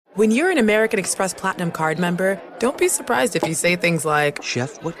When you're an American Express Platinum Card member, don't be surprised if you say things like,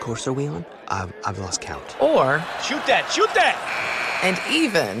 "Chef, what course are we on? I've lost count." Or, Shoot that! And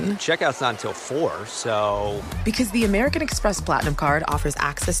even, Checkout's not until 4, so... Because the American Express Platinum Card offers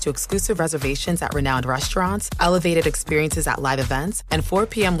access to exclusive reservations at renowned restaurants, elevated experiences at live events, and 4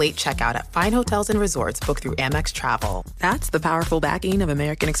 p.m. late checkout at fine hotels and resorts booked through Amex Travel. That's the powerful backing of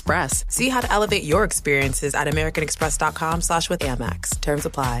American Express. See how to elevate your experiences at americanexpress.com/withAmex. Terms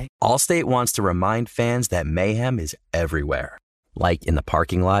apply. Allstate wants to remind fans that mayhem is everywhere. Like in the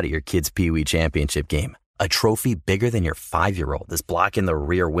parking lot at your kid's Pee Wee Championship game. A trophy bigger than your 5-year-old is blocking the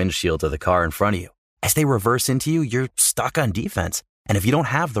rear windshield of the car in front of you. As they reverse into you, you're stuck on defense. And if you don't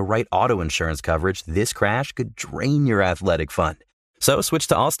have the right auto insurance coverage, this crash could drain your athletic fund. So switch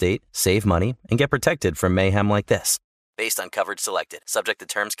to Allstate, save money, and get protected from mayhem like this. Based on coverage selected, subject to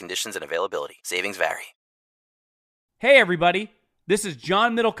terms, conditions, and availability. Savings vary. Hey everybody, this is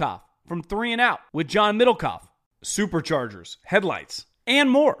John Middlecoff from 3 and Out with John Middlecoff. Superchargers, headlights, and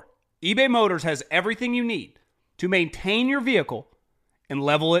more. eBay Motors has everything you need to maintain your vehicle and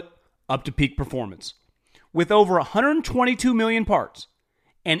level it up to peak performance. With over 122 million parts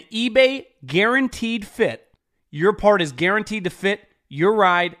and eBay Guaranteed Fit, your part is guaranteed to fit your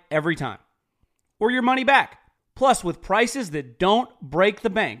ride every time, or your money back. Plus, with prices that don't break the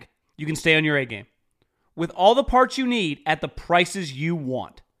bank, you can stay on your A game. With all the parts you need at the prices you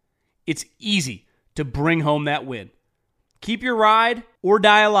want, it's easy to bring home that win. Keep your ride or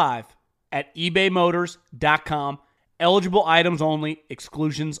die alive at ebaymotors.com. Eligible items only.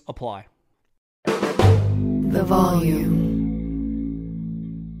 Exclusions apply. The volume.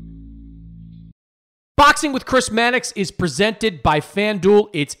 Boxing with Chris Mannix is presented by FanDuel.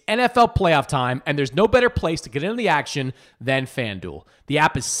 It's NFL playoff time, and there's no better place to get into the action than FanDuel. The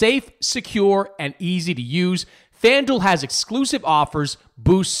app is safe, secure, and easy to use. FanDuel has exclusive offers,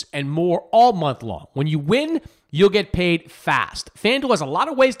 boosts, and more all month long. When you win, you'll get paid fast. FanDuel has a lot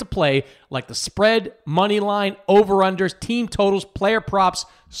of ways to play, like the spread, money line, over-unders, team totals, player props,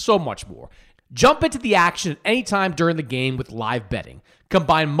 so much more. Jump into the action at any time during the game with live betting.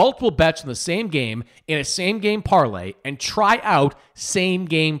 Combine multiple bets in the same game in a same-game parlay and try out Same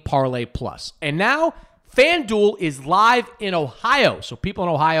Game Parlay Plus. And now, FanDuel is live in Ohio, so people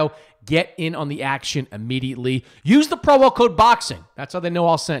in Ohio get in on the action immediately. Use the promo code BOXING. That's how they know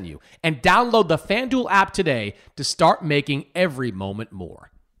I'll send you. And download the FanDuel app today to start making every moment more.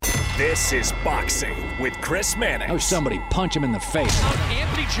 This is Boxing with Chris Mannix. Oh, somebody punch him in the face.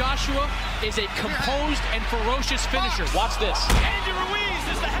 Anthony Joshua is a composed and ferocious finisher. Watch this. Andy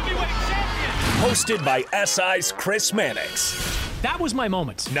Ruiz is the heavyweight champion. Hosted by SI's Chris Mannix. That was my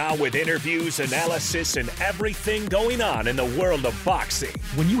moment. Now with interviews, analysis, and everything going on in the world of boxing.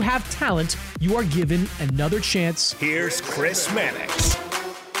 When you have talent, you are given another chance. Here's Chris Mannix.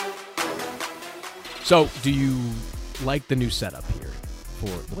 So, do you like the new setup here for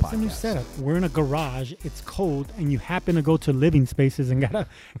the podcast? What's the new setup? We're in a garage. It's cold, and you happen to go to Living Spaces and got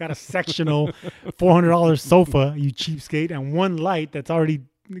a sectional $400 sofa, you cheapskate, and one light that's already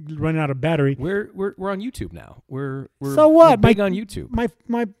running out of battery. We're on YouTube now. We're so what? We're big on YouTube. My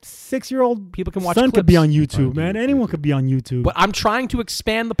 6-year-old people can watch. Son clips could be on YouTube, man. Anyone could be on YouTube. But I'm trying to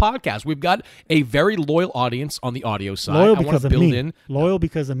expand the podcast. We've got a very loyal audience on the audio side. Loyal I because want to of build me. in. Loyal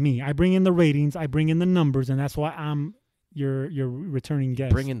because of me. I bring in the ratings. I bring in the numbers, and that's why I'm your returning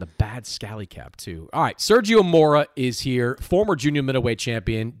guest. Bring in the bad scally cap too. All right, Sergio Mora is here, former junior middleweight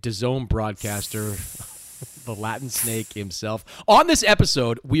champion, DAZN broadcaster. The Latin Snake himself. On this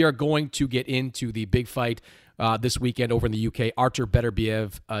episode, we are going to get into the big fight this weekend over in the UK, Artur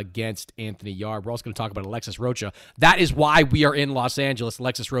Beterbiev against Anthony Yarde. We're also going to talk about Alexis Rocha. That is why we are in Los Angeles.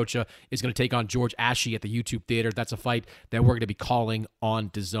 Alexis Rocha is going to take on George Ashe at the YouTube Theater. That's a fight that we're going to be calling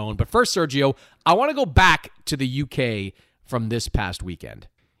on DAZN. But first, Sergio, I want to go back to the UK from this past weekend.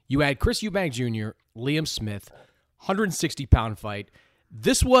 You had Chris Eubank Jr., Liam Smith, 160-pound fight.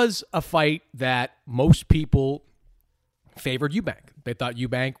 This was a fight that most people favored Eubank. They thought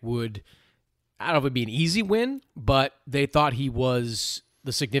Eubank would, I don't know if it would be an easy win, but they thought he was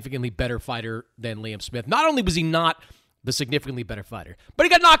the significantly better fighter than Liam Smith. Not only was he not the significantly better fighter, but he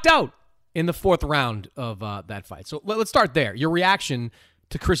got knocked out in the 4th round of that fight. So let's start there. Your reaction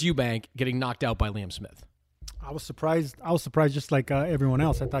to Chris Eubank getting knocked out by Liam Smith. I was surprised just like everyone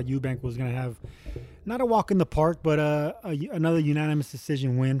else. I thought Eubank was going to have not a walk in the park, but another unanimous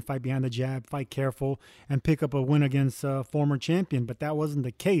decision win, fight behind the jab, fight careful, and pick up a win against a former champion. But that wasn't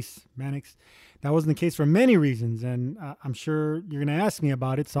the case, Mannix. That wasn't the case for many reasons, and I'm sure you're going to ask me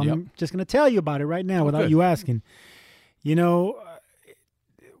about it, so I'm just going to tell you about it right now without you asking. You know,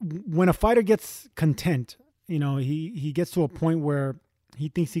 when a fighter gets content, you know, he gets to a point where He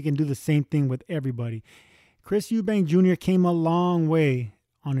thinks he can do the same thing with everybody. Chris Eubank Jr. came a long way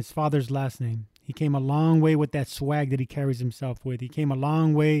on his father's last name. He came a long way with that swag that he carries himself with. He came a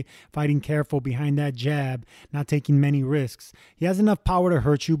long way fighting careful behind that jab, not taking many risks. He has enough power to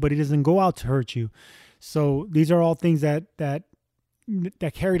hurt you, but he doesn't go out to hurt you. So these are all things that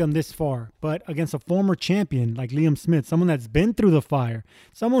carried him this far. But against a former champion like Liam Smith, someone that's been through the fire,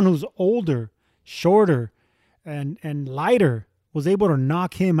 someone who's older, shorter, and lighter, was able to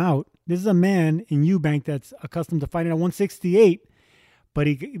knock him out. This is a man in Eubank that's accustomed to fighting at 168, but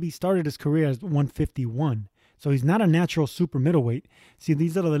he started his career as 151. So he's not a natural super middleweight. See,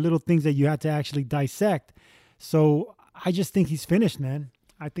 these are the little things that you have to actually dissect. So I just think he's finished, man.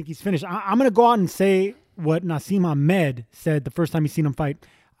 I think he's finished. I'm going to go out and say what Naseem Ahmed said the first time he seen him fight.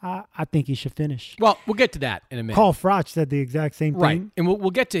 I think he should finish. Well, we'll get to that in a minute. Carl Froch said the exact same thing. Right, and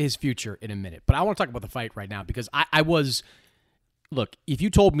we'll get to his future in a minute. But I want to talk about the fight right now because I was... Look, if you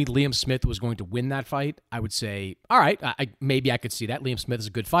told me Liam Smith was going to win that fight, I would say, all right, maybe I could see that. Liam Smith is a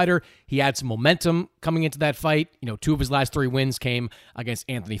good fighter. He had some momentum coming into that fight. 2 of his last 3 wins came against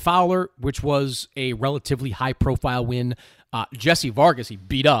Anthony Fowler, which was a relatively high-profile win. Jesse Vargas, he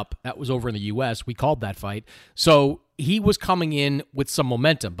beat up. That was over in the U.S. We called that fight. So he was coming in with some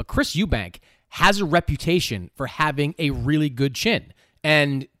momentum. But Chris Eubank has a reputation for having a really good chin.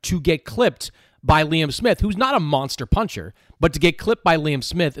 And to get clipped by Liam Smith, who's not a monster puncher, but to get clipped by Liam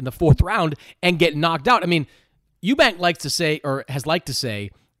Smith in the 4th round and get knocked out. I mean, Eubank likes to say, or has liked to say,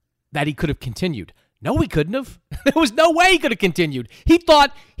 that he could have continued. No, he couldn't have. There was no way he could have continued. He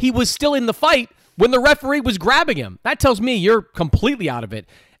thought he was still in the fight when the referee was grabbing him. That tells me you're completely out of it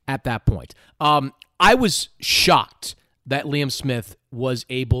at that point. I was shocked that Liam Smith was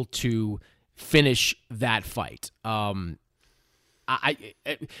able to finish that fight.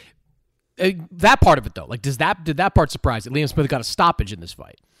 That part of it, though, like, did that part surprise you? Liam Smith got a stoppage in this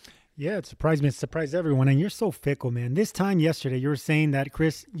fight. Yeah, it surprised me. It surprised everyone. And you're so fickle, man. This time yesterday, you were saying that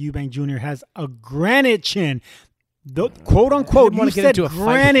Chris Eubank Jr. has a granite chin. The quote unquote, you said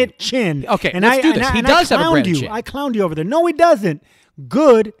granite chin. Okay, and let's do this. He does have a granite chin. I clowned you over there. No, he doesn't.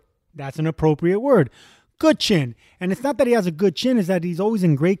 Good. That's an appropriate word. Good chin. And it's not that he has a good chin, it's that he's always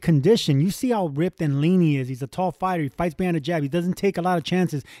in great condition. You see how ripped and lean he is. He's a tall fighter. He fights behind a jab. He doesn't take a lot of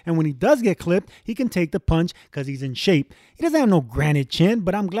chances. And when he does get clipped, he can take the punch because he's in shape. He doesn't have no granite chin,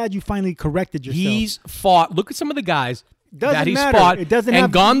 but I'm glad you finally corrected yourself. He's fought. Look at some of the guys that he's fought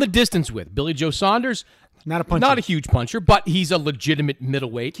and gone the distance with. Billy Joe Saunders, not a puncher. Not a huge puncher, but he's a legitimate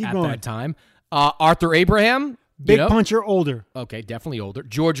middleweight that time. Arthur Abraham, big puncher, older. Okay, definitely older.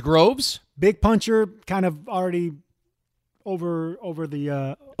 George Groves, big puncher, kind of already over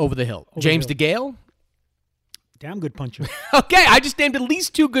the hill. James DeGale, damn good puncher. Okay, I just named at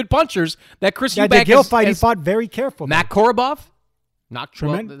least 2 good punchers that Chris Eubank DeGale fight. He fought very careful. Matt Korobov, not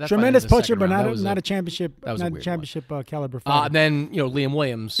tremendous puncher, but not a championship. Not a championship caliber fighter. Then Liam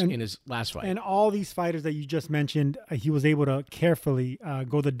Williams in his last fight. And all these fighters that you just mentioned, he was able to carefully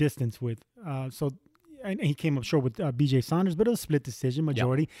go the distance with. And he came up short with B.J. Saunders, but it was a split decision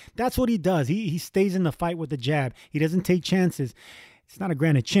majority. Yep. That's what he does. He stays in the fight with the jab. He doesn't take chances. It's not a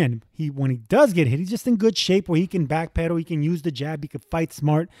granite chin. When he does get hit, he's just in good shape where he can backpedal. He can use the jab. He can fight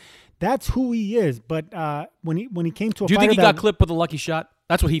smart. That's who he is. But when he came to a fighter, do you think he got clipped with a lucky shot?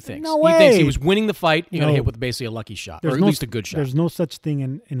 That's what he thinks. No way. He thinks he was winning the fight. He got hit with basically a lucky shot, or at least a good shot. There's no such thing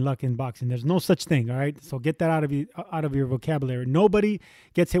in luck in boxing. There's no such thing. All right, so get that out of your vocabulary. Nobody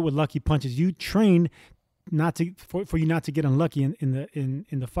gets hit with lucky punches. You train for you not to get unlucky in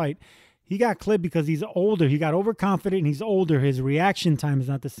the fight. He got clipped because he's older. He got overconfident and he's older. His reaction time is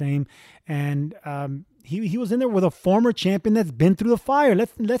not the same. And he was in there with a former champion that's been through the fire.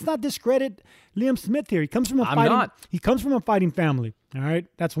 Let's not discredit Liam Smith here. He comes from a fighting family. All right,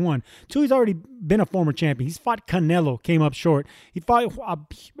 that's 1. 2, he's already been a former champion. He's fought Canelo, came up short. He fought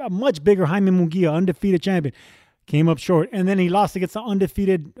a much bigger Jaime Munguia, undefeated champion. Came up short. And then he lost against an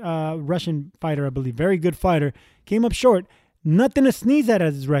undefeated Russian fighter, I believe. Very good fighter. Came up short. Nothing to sneeze at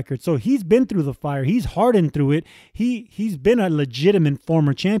as his record. So he's been through the fire. He's hardened through it. He's been a legitimate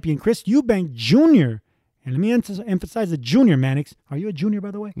former champion. Chris Eubank Jr. And let me emphasize the junior, Mannix. Are you a junior,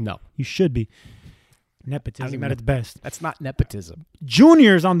 by the way? No. You should be. Nepotism at its best. That's not nepotism.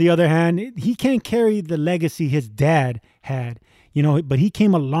 Juniors, on the other hand, he can't carry the legacy his dad had. But he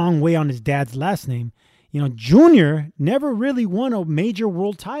came a long way on his dad's last name. Junior never really won a major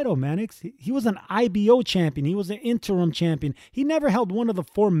world title, Mannix. He was an IBO champion. He was an interim champion. He never held one of the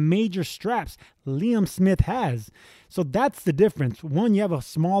 4 major straps Liam Smith has. So that's the difference. One, you have a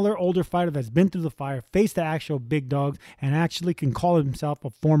smaller, older fighter that's been through the fire, faced the actual big dogs, and actually can call himself a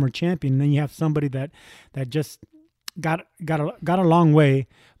former champion. And then you have somebody that just got a long way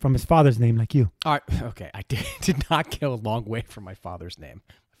from his father's name, like you. All right, okay. I did not go a long way from my father's name.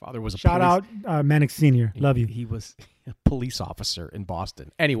 My father was a shout out Mannix Sr. Love you. He was a police officer in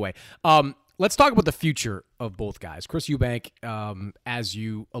Boston. Anyway, let's talk about the future of both guys. Chris Eubank, as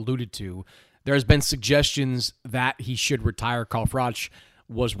you alluded to, there's been suggestions that he should retire. Carl Froch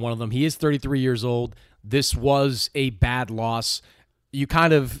was one of them. He is 33 years old. This was a bad loss. You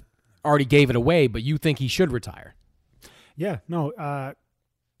kind of already gave it away, but you think he should retire. Yeah, no,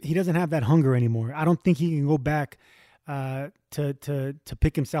 he doesn't have that hunger anymore. I don't think he can go back to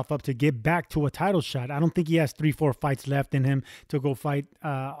pick himself up to get back to a title shot. I don't think he has 3-4 fights left in him to go fight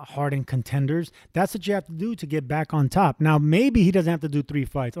hardened contenders. That's what you have to do to get back on top. Now, maybe he doesn't have to do 3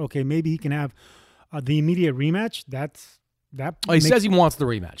 fights. Okay, maybe he can have the immediate rematch. He says he wants the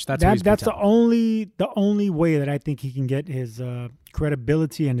rematch. That's the only way that I think he can get his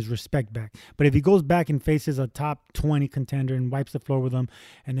credibility and his respect back. But if he goes back and faces a top 20 contender and wipes the floor with them,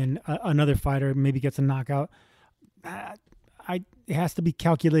 and then another fighter maybe gets a knockout, it has to be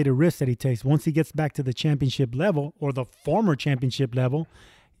calculated risk that he takes. Once he gets back to the championship level or the former championship level,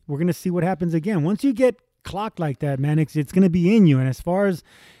 we're going to see what happens again. Once you get clocked like that, man, it's going to be in you. And as far as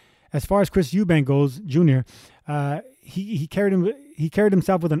Chris Eubank goes, Jr., he carried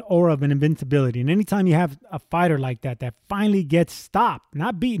himself with an aura of an invincibility. And anytime you have a fighter like that finally gets stopped,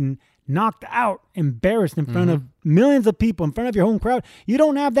 not beaten, knocked out, embarrassed in front of millions of people, in front of your home crowd, you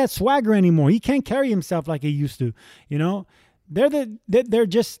don't have that swagger anymore. He can't carry himself like he used to. You know, they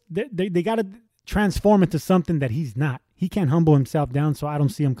got to transform into something that he's not. He can't humble himself down, so I don't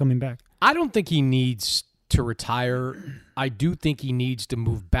see him coming back. I don't think he needs to retire. I do think he needs to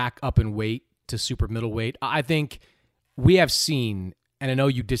move back up in weight to super middleweight. I think we have seen, and I know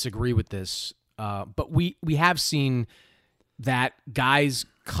you disagree with this, but we have seen that guys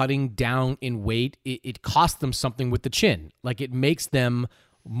cutting down in weight, it costs them something with the chin. Like, it makes them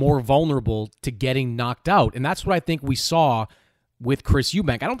more vulnerable to getting knocked out. And that's what I think we saw with Chris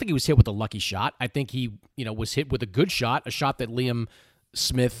Eubank. I don't think he was hit with a lucky shot. I think he, was hit with a good shot, a shot that Liam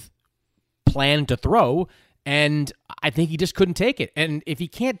Smith planned to throw, and I think he just couldn't take it. And if he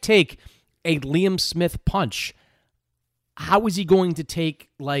can't take a Liam Smith punch, how is he going to take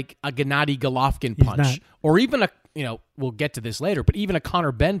like a Gennady Golovkin punch, or even we'll get to this later, but even a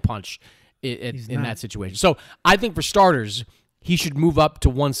Conor Benn punch in that situation? So I think for starters, he should move up to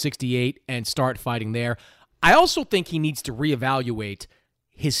 168 and start fighting there. I also think he needs to reevaluate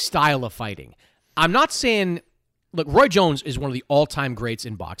his style of fighting. I'm not saying, look, Roy Jones is one of the all-time greats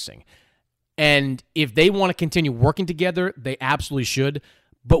in boxing. And if they want to continue working together, they absolutely should.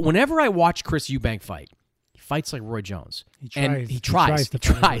 But whenever I watch Chris Eubank fight, he fights like Roy Jones. He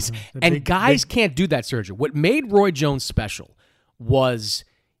tries. And guys can't do that, Sergio. What made Roy Jones special was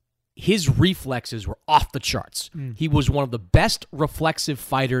his reflexes were off the charts. He was one of the best reflexive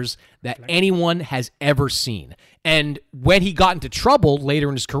fighters that anyone has ever seen. And when he got into trouble later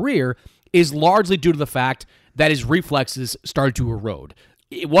in his career is largely due to the fact that his reflexes started to erode.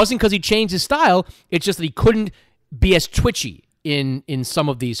 It wasn't because he changed his style. It's just that he couldn't be as twitchy in some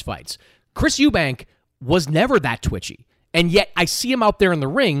of these fights. Chris Eubank was never that twitchy. And yet I see him out there in the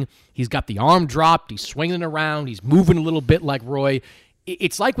ring. He's got the arm dropped. He's swinging around. He's moving a little bit like Roy.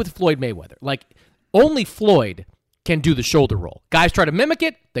 It's like with Floyd Mayweather. Like, only Floyd can do the shoulder roll. Guys try to mimic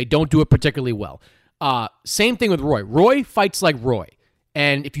it. They don't do it particularly well. Same thing with Roy. Roy fights like Roy.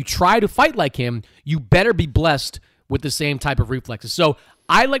 And if you try to fight like him, you better be blessed with the same type of reflexes. So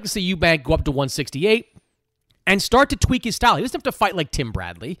I'd like to see Eubank go up to 168 and start to tweak his style. He doesn't have to fight like Tim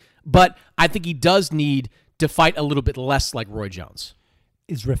Bradley, but I think he does need to fight a little bit less like Roy Jones.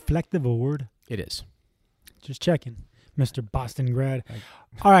 Is reflective a word? It is. Just checking, Mr. Boston grad.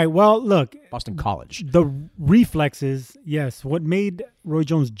 All right, well, look. Boston College. The reflexes, yes. What made Roy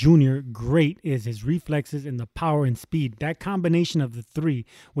Jones Jr. great is his reflexes and the power and speed. That combination of the three,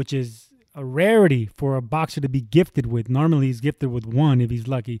 which is a rarity for a boxer to be gifted with. Normally he's gifted with 1 if he's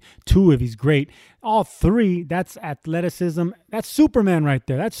lucky, 2 if he's great. All 3, that's athleticism. That's Superman right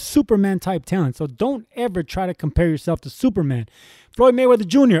there. That's Superman type talent. So don't ever try to compare yourself to Superman. Floyd Mayweather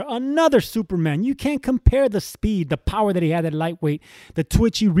Jr., another Superman. You can't compare the speed, the power that he had at lightweight, the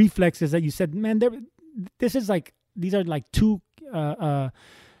twitchy reflexes that you said, man, these are like 2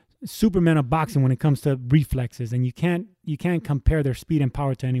 Superman of boxing when it comes to reflexes, and you can't compare their speed and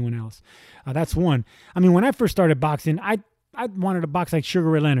power to anyone else. That's one. I mean, when I first started boxing, I wanted to box like Sugar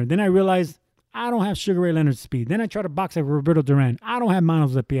Ray Leonard. Then I realized I don't have Sugar Ray Leonard's speed. Then I try to box like Roberto Duran. I don't have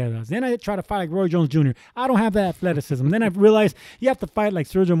Manos de Piedras. Then I try to fight like Roy Jones Jr. I don't have that athleticism. Then I realized you have to fight like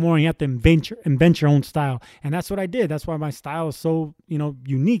Sergio Mora, and you have to invent your own style. And that's what I did. That's why my style is so,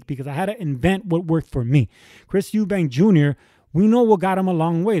 unique, because I had to invent what worked for me. Chris Eubank Jr., we know what got him a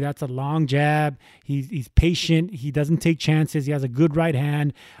long way. That's a long jab. He's patient. He doesn't take chances. He has a good right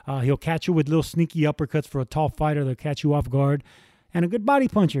hand. He'll catch you with little sneaky uppercuts for a tall fighter. They'll catch you off guard. And a good body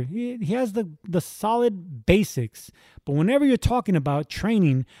puncher. He has the solid basics. But whenever you're talking about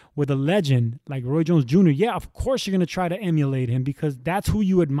training with a legend like Roy Jones Jr., yeah, of course you're going to try to emulate him because that's who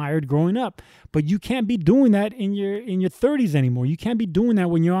you admired growing up. But you can't be doing that in your 30s anymore. You can't be doing that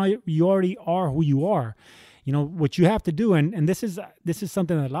when you already are who you are. What you have to do, and this is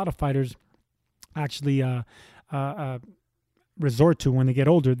something that a lot of fighters actually resort to when they get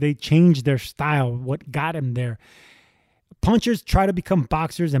older. They change their style, what got them there. Punchers try to become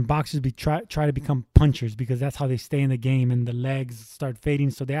boxers, and boxers try to become punchers because that's how they stay in the game, and the legs start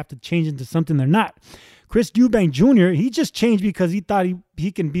fading, so they have to change into something they're not. Chris Eubank Jr., he just changed because he thought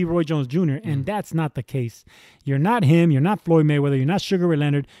he can be Roy Jones Jr., and that's not the case. You're not him. You're not Floyd Mayweather. You're not Sugar Ray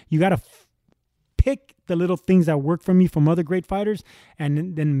Leonard. You got to pick the little things that work for me from other great fighters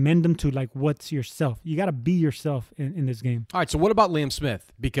and then mend them to like what's yourself. You got to be yourself in this game. All right, so what about Liam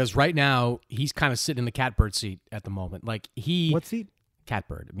Smith? Because right now he's kind of sitting in the catbird seat at the moment. What seat?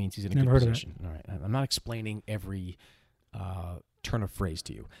 Catbird. It means he's in a Never good heard position. All right, I'm not explaining every turn of phrase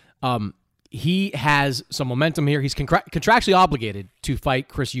to you. He has some momentum here. He's contractually obligated to fight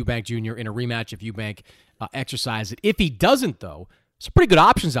Chris Eubank Jr. in a rematch if Eubank exercises it. If he doesn't, though, some pretty good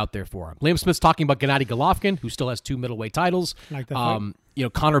options out there for him. Liam Smith's talking about Gennady Golovkin, who still has 2 middleweight titles. Like that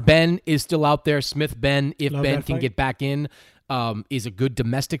fight. Conor Benn is still out there. Smith Ben, if Love Ben can get back in, is a good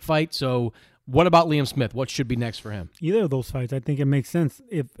domestic fight. So what about Liam Smith? What should be next for him? Either of those fights, I think it makes sense.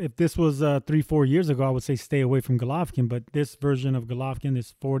 If this was 3-4 years ago, I would say stay away from Golovkin. But this version of Golovkin,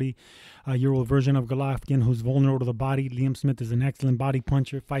 this 40-year-old version of Golovkin, who's vulnerable to the body, Liam Smith is an excellent body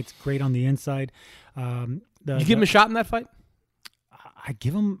puncher, fights great on the inside. You give him a shot in that fight? I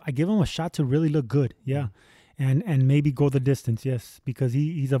give him a shot to really look good, yeah, and maybe go the distance, yes, because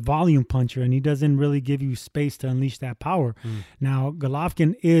he's a volume puncher and he doesn't really give you space to unleash that power. Now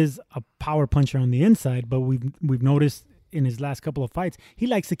Golovkin is a power puncher on the inside, but we've noticed in his last couple of fights he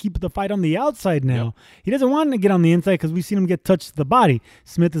likes to keep the fight on the outside now. Yep. He doesn't want to get on the inside because we've seen him get touched to the body.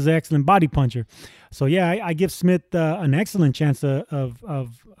 Smith is an excellent body puncher, so yeah, I give Smith an excellent chance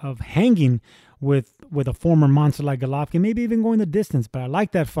of hanging with a former monster like Golovkin, maybe even going the distance. But I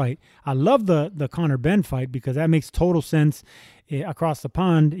like that fight. I love the Conor Benn fight because that makes total sense across the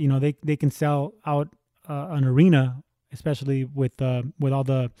pond. They can sell out an arena, especially with all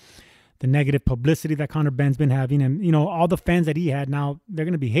the negative publicity that Conor Benn's been having, and all the fans that he had. Now they're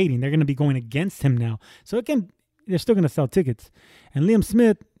going to be hating. They're going to be going against him now. So they're still going to sell tickets. And Liam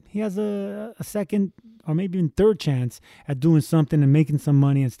Smith, he has a second or maybe even third chance at doing something and making some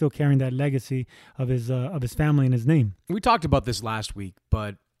money and still carrying that legacy of his family and his name. We talked about this last week,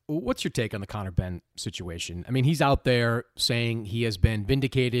 but what's your take on the Conor Benn situation? I mean, he's out there saying he has been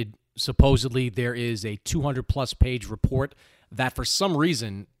vindicated. Supposedly there is a 200-plus page report that for some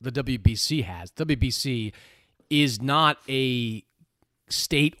reason the WBC has. WBC is not a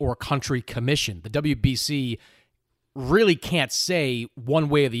state or country commission. The WBC really can't say one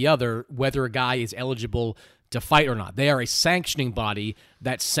way or the other whether a guy is eligible to fight or not. They are a sanctioning body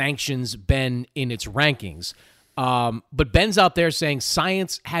that sanctions Benn in its rankings. But Ben's out there saying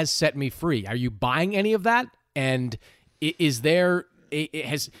science has set me free. Are you buying any of that? And is there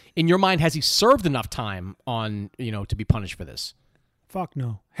in your mind, has he served enough time on to be punished for this? Fuck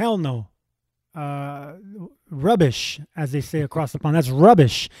no. Hell no. Rubbish, as they say across the pond. That's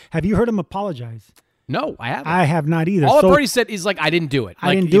rubbish. Have you heard him apologize? No, I haven't. I have not either. All I've already said is I didn't do it.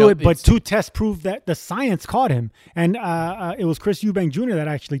 I didn't do it, but 2 tests proved that the science caught him. And it was Chris Eubank Jr. that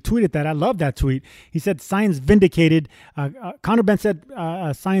actually tweeted that. I love that tweet. He said science vindicated. Conor Benn said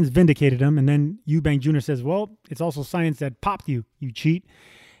science vindicated him. And then Eubank Jr. says, well, it's also science that popped you, you cheat.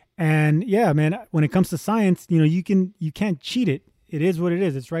 And yeah, man, when it comes to science, you can't cheat it. It is what it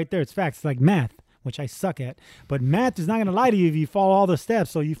is. It's right there. It's facts. It's like math, which I suck at. But math is not going to lie to you if you follow all the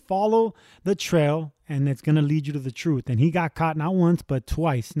steps. So you follow the trail, and it's going to lead you to the truth. And he got caught not once, but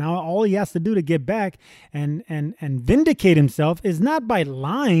twice. Now, all he has to do to get back and vindicate himself is not by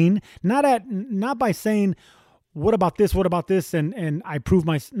lying, not by saying, what about this, and I prove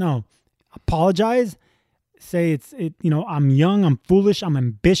no. Apologize. Say I'm young, I'm foolish, I'm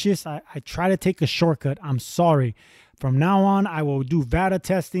ambitious. I try to take a shortcut. I'm sorry. From now on, I will do VADA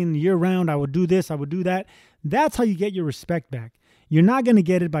testing year round. I will do this. I will do that. That's how you get your respect back. You're not going to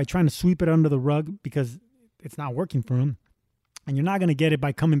get it by trying to sweep it under the rug because it's not working for him. And you're not going to get it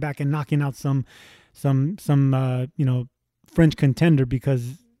by coming back and knocking out some French contender,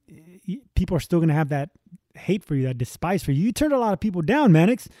 because people are still going to have that hate for you, that despise for you. You turned a lot of people down,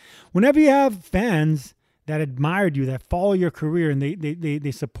 Mannix. Whenever you have fans that admired you, that follow your career, and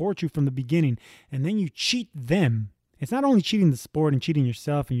they support you from the beginning, and then you cheat them. It's not only cheating the sport and cheating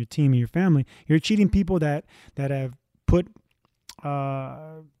yourself and your team and your family. You're cheating people that have put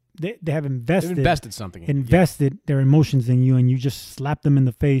they have invested something, invested their emotions in you, and you just slap them in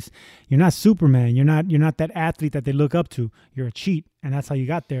the face. You're not Superman. You're not that athlete that they look up to. You're a cheat, and that's how you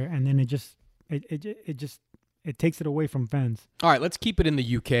got there. And then it takes it away from fans. All right, let's keep it in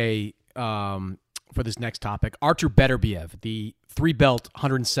the UK for this next topic. Artur Beterbiev, the 3-belt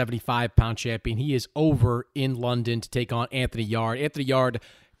 175-pound champion, he is over in London to take on Anthony Yarde. Anthony Yarde,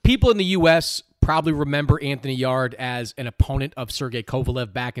 people in the U.S. probably remember Anthony Yarde as an opponent of Sergey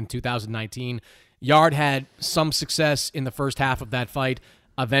Kovalev back in 2019. Yarde had some success in the first half of that fight,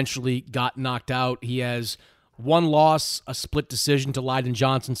 eventually got knocked out. He has one loss, a split decision to Lyden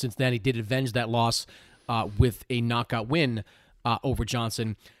Johnson. Since then, he did avenge that loss with a knockout win over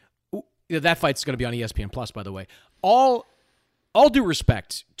Johnson. That fight's going to be on ESPN Plus, by the way. All due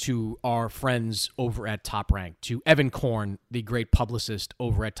respect to our friends over at Top Rank, to Evan Korn, the great publicist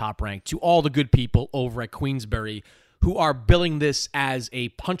over at Top Rank, to all the good people over at Queensberry who are billing this as a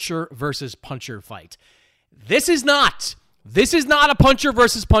puncher versus puncher fight. This is not a puncher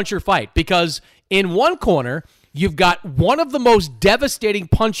versus puncher fight, because in one corner, you've got one of the most devastating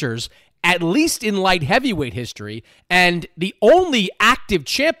punchers, at least in light heavyweight history, and the only active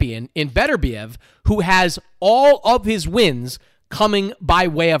champion in Beterbiev, who has all of his wins coming by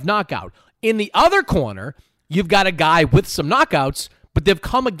way of knockout. In the other corner, you've got a guy with some knockouts, but they've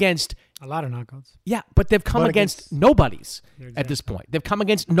come against a lot of knockouts. Yeah, but they've come against nobodies at this point. They've come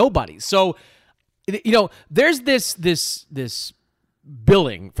against nobodies. So, there's this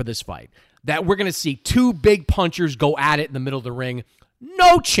billing for this fight that we're going to see two big punchers go at it in the middle of the ring.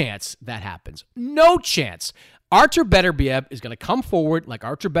 No chance that happens. No chance. Artur Beterbiev is going to come forward like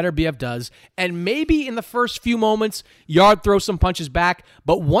Artur Beterbiev does, and maybe in the first few moments, Yarde throws some punches back,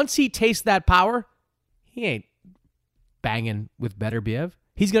 but once he tastes that power, he ain't banging with Beterbiev.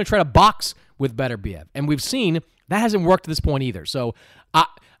 He's going to try to box with Beterbiev, and we've seen that hasn't worked at this point either. So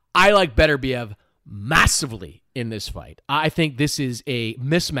I like Beterbiev massively in this fight. I think this is a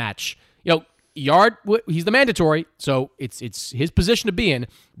mismatch. Yarde, he's the mandatory, so it's his position to be in,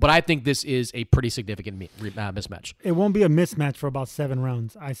 but I think this is a pretty significant mismatch. It won't be a mismatch for about 7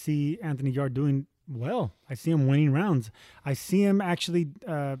 rounds. I see Anthony Yarde doing well. I see him winning rounds. I see him actually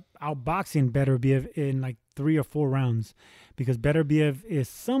outboxing Beterbiev in like 3 or 4 rounds, because Beterbiev is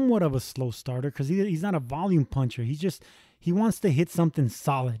somewhat of a slow starter, because he's not a volume puncher. He wants to hit something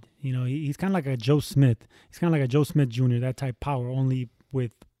solid. He's kind of like a Joe Smith. He's kind of like a Joe Smith Jr., that type power, only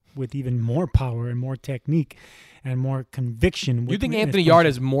with even more power and more technique and more conviction. You think Anthony Yarde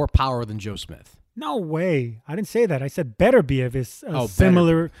has more power than Joe Smith? No way. I didn't say that. I said Beterbiev is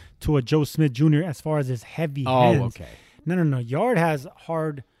similar to a Joe Smith Jr. as far as his heavy hands. Oh, okay. No. Yarde has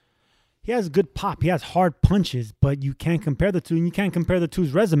he has good pop. He has hard punches, but you can't compare the two, and you can't compare the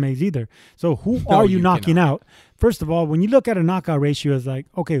two's resumes either. So who are you knocking out? First of all, when you look at a knockout ratio, it's like,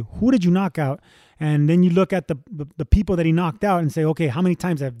 okay, who did you knock out? And then you look at the people that he knocked out and say, okay, how many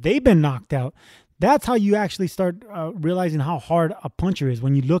times have they been knocked out? That's how you actually start realizing how hard a puncher is.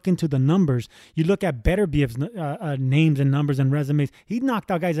 When you look into the numbers, you look at Beterbiev's names and numbers and resumes. He knocked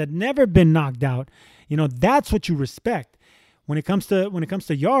out guys that had never been knocked out. That's what you respect. When it comes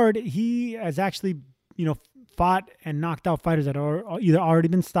to Yarde, he has actually, fought and knocked out fighters that are either already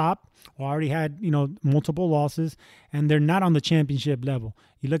been stopped or already had, multiple losses, and they're not on the championship level.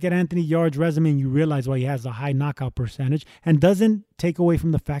 You look at Anthony Yarde's resume and you realize why he has a high knockout percentage, and doesn't take away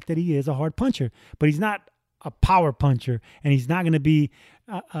from the fact that he is a hard puncher. But he's not a power puncher, and he's not going to be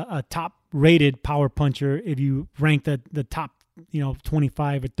a top-rated power puncher if you rank the top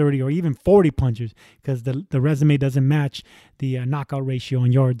 25 or 30 or even 40 punchers, because the resume doesn't match the knockout ratio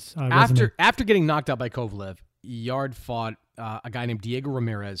on Yarde's resume. After getting knocked out by Kovalev, Yarde fought a guy named Diego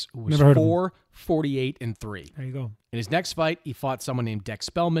Ramirez, who was 4-48-3. There you go. In his next fight, he fought someone named Dex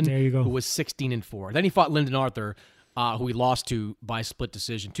Spellman, there you go, who was 16-4. Then he fought Lyndon Arthur, who he lost to by split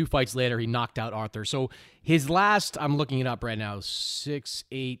decision. 2 fights later, he knocked out Arthur. So his last, I'm looking it up right now,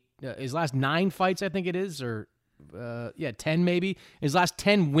 6-8, his last 9 fights, I think it is, or 10 maybe. His last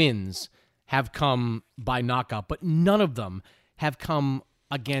 10 wins have come by knockout, but none of them have come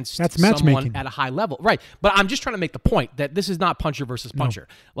against someone at a high level. Right. But I'm just trying to make the point that this is not puncher versus puncher.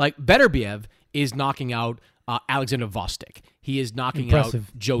 No. Like Beterbiev is knocking out Alexander Vostok. He is knocking out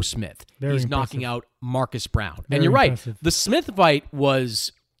Joe Smith. He's knocking out Marcus Brown. And you're right. The Smith fight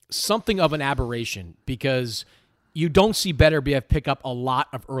was something of an aberration because you don't see Beterbiev pick up a lot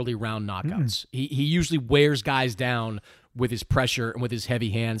of early round knockouts. He usually wears guys down with his pressure and with his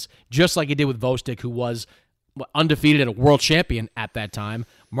heavy hands, just like he did with Vostok, who was undefeated and a world champion at that time.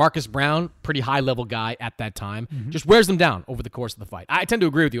 Marcus Brown, pretty high-level guy at that time, just wears them down over the course of the fight. I tend to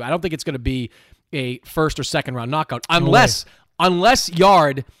agree with you. I don't think it's going to be a first or second round knockout unless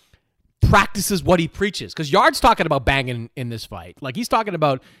Yard practices what he preaches. Because Yard's talking about banging in this fight. Like, he's talking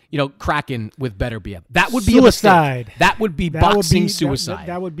about, cracking with Beterbiev. That would be suicide. A mistake. That would be boxing suicide.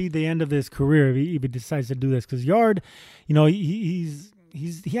 That would be the end of his career if he decides to do this. Because Yard, he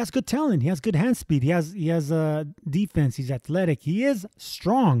has good talent. He has good hand speed. He has defense. He's athletic. He is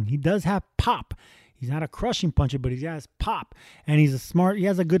strong. He does have pop. He's not a crushing puncher, but he has pop. And he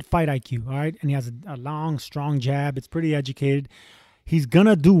has a good fight IQ, all right? And he has a long, strong jab. It's pretty educated. He's going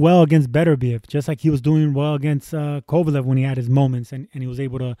to do well against Beterbiev, just like he was doing well against Kovalev when he had his moments and he was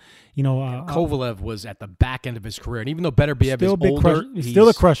able to, Kovalev was at the back end of his career. And even though Beterbiev is older, he's still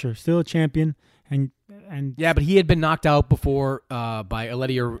a crusher, still a champion. And yeah, but he had been knocked out before by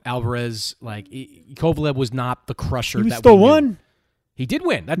Eleider Alvarez. Like, Kovalev was not the crusher. He still won. He did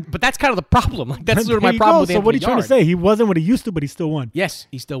win, but that's kind of the problem. Like, that's sort of my problem with Anthony Yard. So what are you trying to say? He wasn't what he used to, but he still won. Yes,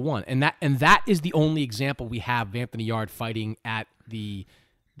 he still won, and that is the only example we have of Anthony Yard fighting at the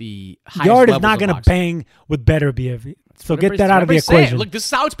highest Yard is levels not going to bang with Beterbiev. So get that out of the equation. Look, this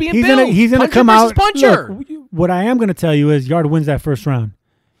is how it's being built. He's going to come out. Puncher. Look, what I am going to tell you is Yard wins that first round.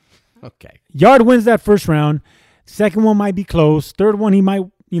 Okay. Yard wins that first round. Second one might be close. Third one he might,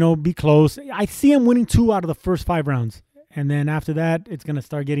 be close. I see him winning 2 out of the first 5 rounds. And then after that, it's going to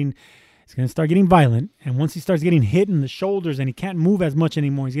start getting violent. And once he starts getting hit in the shoulders and he can't move as much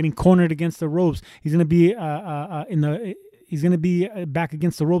anymore, he's getting cornered against the ropes. He's going to be back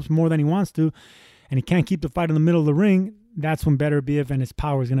against the ropes more than he wants to, and he can't keep the fight in the middle of the ring. That's when Beterbiev and his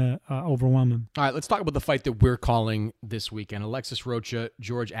power is going to overwhelm him. All right, let's talk about the fight that we're calling this weekend. Alexis Rocha,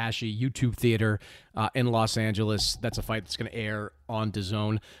 George Ashe, YouTube Theater in Los Angeles. That's a fight that's going to air on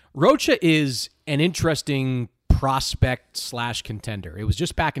DAZN. Rocha is an interesting prospect/contender. It was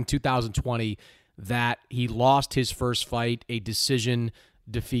just back in 2020 that he lost his first fight, a decision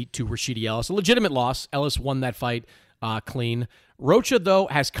defeat to Rashidi Ellis. A legitimate loss. Ellis won that fight clean. Rocha, though,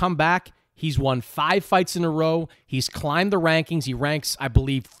 has come back. He's won 5 fights in a row. He's climbed the rankings. He ranks, I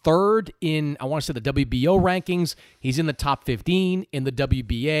believe, 3rd in, I want to say, the WBO rankings. He's in the top 15 in the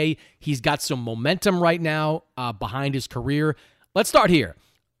WBA. He's got some momentum right now behind his career. Let's start here.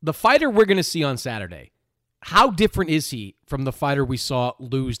 The fighter we're going to see on Saturday, how different is he from the fighter we saw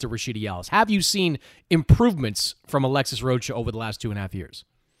lose to Rashidi Ellis? Have you seen improvements from Alexis Rocha over the last 2.5 years?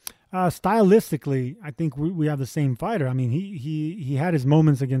 Stylistically, I think we have the same fighter. I mean, he had his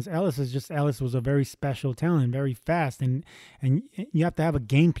moments against Ellis. It's just Ellis was a very special talent, very fast, and you have to have a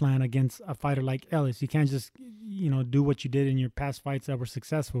game plan against a fighter like Ellis. You can't just do what you did in your past fights that were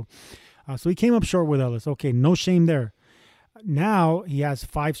successful. So he came up short with Ellis. Okay, no shame there. Now he has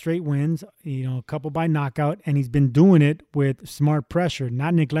 5 straight wins, a couple by knockout, and he's been doing it with smart pressure,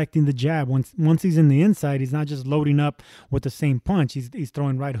 not neglecting the jab. Once he's in the inside, he's not just loading up with the same punch. He's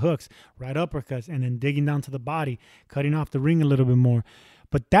throwing right hooks, right uppercuts, and then digging down to the body, cutting off the ring a little bit more.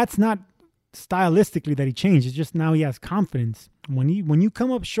 But that's not stylistically that he changed. It's just now he has confidence. When you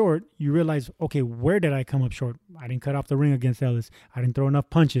come up short, you realize, okay, where did I come up short? I didn't cut off the ring against Ellis. I didn't throw enough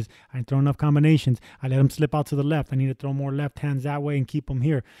punches. I didn't throw enough combinations. I let him slip out to the left. I need to throw more left hands that way and keep him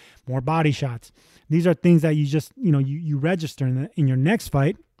here. More body shots. These are things that you just, you register in your next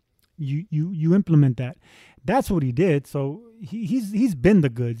fight. You implement that. That's what he did. So he's been the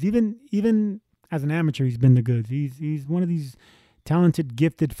goods. Even as an amateur, he's been the goods. He's one of these talented,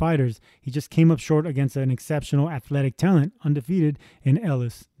 gifted fighters. He just came up short against an exceptional athletic talent, undefeated in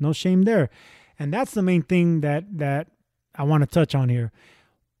Ellis. No shame there. And that's the main thing that I want to touch on here.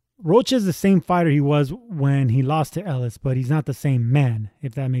 Rocha is the same fighter he was when he lost to Ellis, but he's not the same man,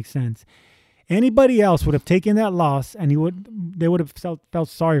 if that makes sense. Anybody else would have taken that loss, and they would have felt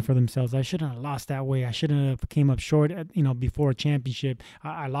sorry for themselves. I shouldn't have lost that way. I shouldn't have came up short before a championship.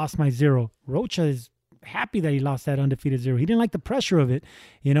 I lost my 0. Rocha is happy that he lost that undefeated 0. He didn't like the pressure of it,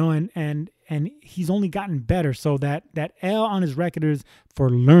 and he's only gotten better. So that L on his record is for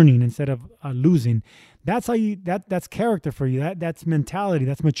learning instead of losing. That's how that's character for you. That's mentality.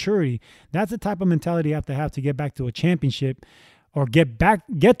 That's maturity. That's the type of mentality you have to get back to a championship, or get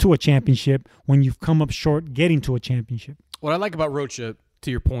to a championship when you've come up short getting to a championship. What I like about Rocha, to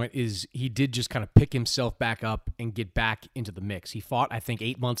your point, is he did just kind of pick himself back up and get back into the mix. He fought, I think,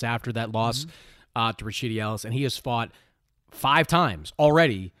 8 months after that loss. to Rashidi Ellis, and he has fought 5 times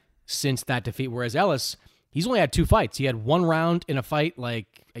already since that defeat, whereas Ellis, he's only had 2 fights. He had 1 round in a fight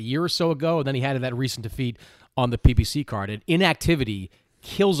like a year or so ago, and then he had that recent defeat on the PBC card. And inactivity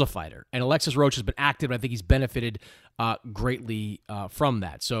kills a fighter, and Alexis Rocha has been active, and I think he's benefited greatly from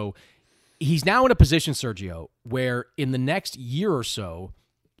that. So he's now in a position, Sergio, where in the next year or so,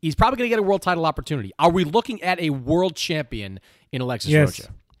 he's probably going to get a world title opportunity. Are we looking at a world champion in Alexis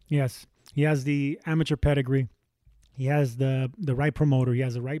Rocha? Yes. He has the amateur pedigree. He has the right promoter. He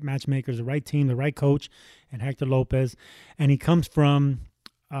has the right matchmakers, the right team, the right coach, and Hector Lopez. And he comes from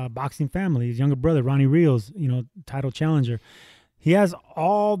a boxing family. His younger brother, Ronnie Rios, title challenger. He has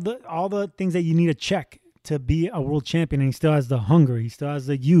all the things that you need to check to be a world champion, and he still has the hunger. He still has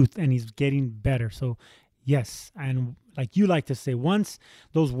the youth, and he's getting better. So, yes, and like you like to say, once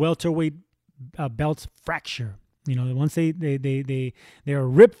those welterweight belts fracture, once they are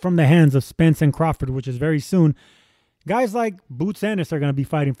ripped from the hands of Spence and Crawford, which is very soon, guys like Boots Ennis are going to be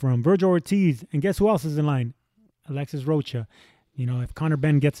fighting for him. Virgil Ortiz, and guess who else is in line? Alexis Rocha. If Conor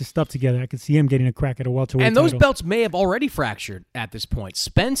Benn gets his stuff together, I could see him getting a crack at a welterweight And those title. belts may have already fractured at this point.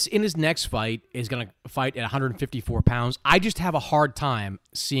 Spence, in his next fight, is going to fight at 154 pounds. I just have a hard time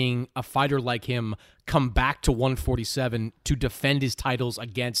seeing a fighter like him come back to 147 to defend his titles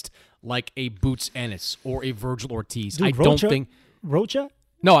against like a Boots Ennis or a Virgil Ortiz. Dude, don't think... Rocha?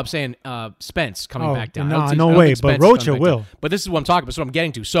 No, I'm saying Spence coming back down. No way, but Rocha will. But this is what I'm talking about. This is what I'm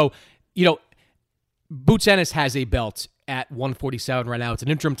getting to. So, Boots Ennis has a belt at 147 right now. It's an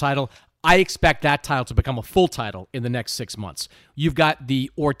interim title. I expect that title to become a full title in the next 6 months. You've got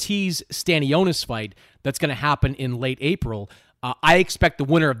the Ortiz-Stanionis fight that's going to happen in late April. I expect the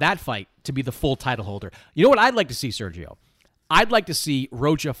winner of that fight to be the full title holder. You know what I'd like to see, Sergio? I'd like to see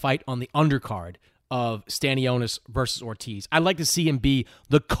Rocha fight on the undercard of Stanionis versus Ortiz. I'd like to see him be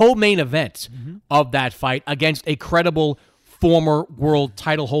the co-main event of that fight against a credible former world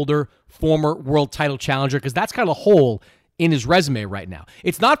title holder, former world title challenger, because that's kind of a hole in his resume right now.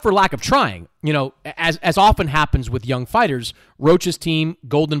 It's not for lack of trying. As often happens with young fighters, Rocha's team,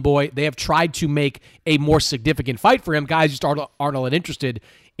 Golden Boy, they have tried to make a more significant fight for him. Guys just aren't all that interested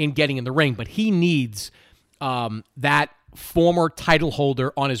in getting in the ring, but he needs that former title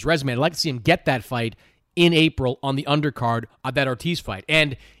holder on his resume. I'd like to see him get that fight in April on the undercard of that Ortiz fight.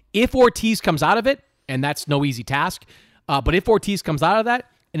 And if Ortiz comes out of it, and that's no easy task, but if Ortiz comes out of that,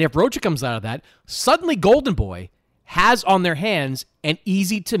 and if Rocha comes out of that, suddenly Golden Boy has on their hands an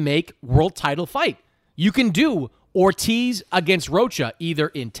easy-to-make world title fight. You can do Ortiz against Rocha either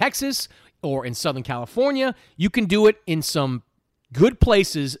in Texas or in Southern California. You can do it in some good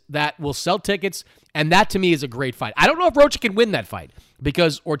places that will sell tickets, and that to me is a great fight. I don't know if Rocha can win that fight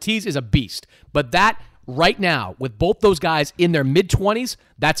because Ortiz is a beast, but that right now, with both those guys in their mid-20s,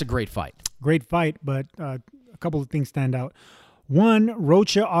 that's a great fight. Great fight, but a couple of things stand out. One,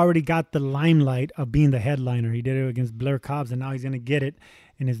 Rocha already got the limelight of being the headliner. He did it against Blair Cobbs, and now he's going to get it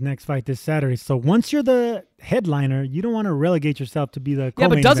in his next fight this Saturday. So once you're the headliner, you don't want to relegate yourself to be the co-main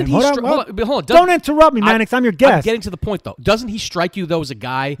but doesn't event. he... Hold on. Don't interrupt me, Mannix. I'm your guest. I'm getting to the point, though. Doesn't he strike you, though, as a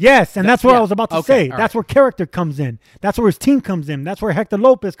guy... Yes, and that's what I was about to say. Right. That's where character comes in. That's where his team comes in. That's where Hector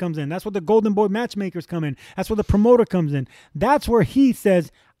Lopez comes in. That's where the Golden Boy matchmakers come in. That's where the promoter comes in. That's where he says,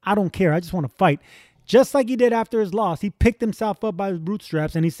 I don't care. I just want to fight. Just like he did after his loss, he picked himself up by his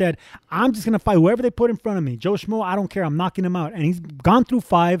bootstraps and he said, I'm just going to fight whoever they put in front of me. Joe Schmo, I don't care. I'm knocking him out. And he's gone through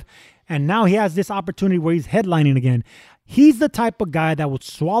 5, and now he has this opportunity where he's headlining again. He's the type of guy that would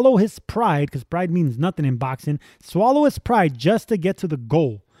swallow his pride, because pride means nothing in boxing, swallow his pride just to get to the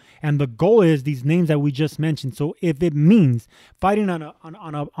goal. And the goal is these names that we just mentioned. So if it means fighting on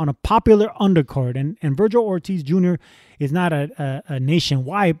a popular undercard, and Virgil Ortiz Jr. is not a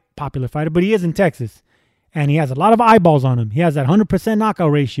nationwide popular fighter, but he is in Texas. And he has a lot of eyeballs on him. He has that 100% knockout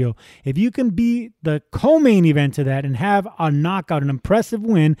ratio. If you can be the co-main event to that and have a knockout, an impressive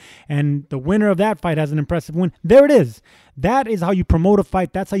win, and the winner of that fight has an impressive win, there it is. That is how you promote a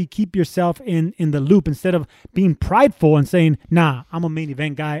fight. That's how you keep yourself in the loop instead of being prideful and saying, nah, I'm a main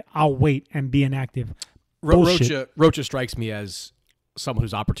event guy. I'll wait and be inactive. Rocha strikes me as someone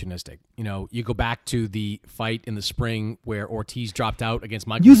who's opportunistic. You go back to the fight in the spring where Ortiz dropped out against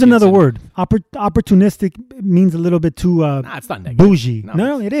Michael Use Stinson. another word. Opportunistic means a little bit too it's not negative. bougie.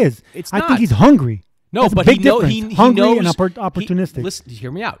 No, it is. It's I not. think he's hungry. No, That's but a big he knows. difference. Hungry knows, and opportunistic. Listen,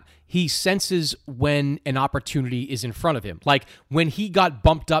 hear me out. He senses when an opportunity is in front of him. Like when he got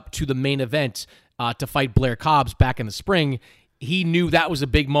bumped up to the main event to fight Blair Cobbs back in the spring, he knew that was a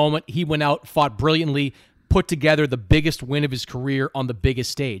big moment. He went out, fought brilliantly, put together the biggest win of his career on the biggest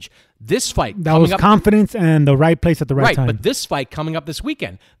stage. This fight, that was confidence and the right place at the right time. But this fight coming up this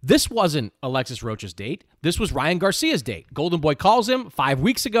weekend, this wasn't Alexis Rocha's date. This was Ryan Garcia's date. Golden Boy calls him 5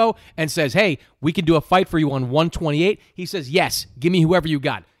 weeks ago and says, hey, we can do a fight for you on 128. He says, yes, give me whoever you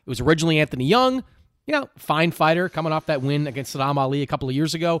got. It was originally Anthony Young, fine fighter coming off that win against Saddam Ali a couple of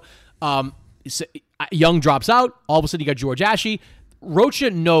years ago. Young drops out. All of a sudden, you got George Ashe. Rocha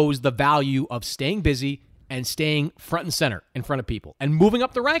knows the value of staying busy and staying front and center in front of people and moving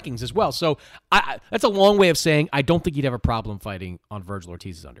up the rankings as well. So that's a long way of saying I don't think he'd have a problem fighting on Virgil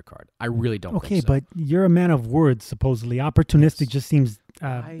Ortiz's undercard. I really don't think so. Okay, but you're a man of words, supposedly. Opportunistic just seems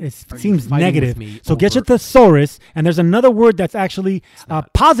seems negative. So get your thesaurus, and there's another word that's actually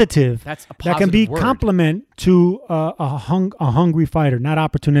positive. That's a positive that can be word. Compliment to a hungry fighter, not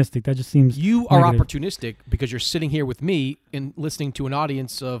opportunistic. That just seems You are negative. opportunistic because you're sitting here with me and listening to an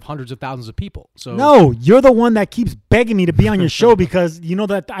audience of hundreds of thousands of people. So No, you're the one that keeps begging me to be on your show because you know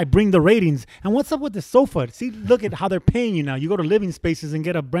that I bring the ratings. And what's up with the sofa? See, look at how they're paying you now. You go to Living Spaces and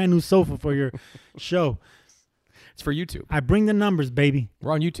get a brand new sofa for your show. it's for YouTube. I bring the numbers, baby.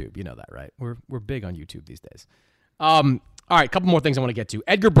 We're on YouTube. You know that, right? We're big on YouTube these days. All right, a couple more things I want to get to.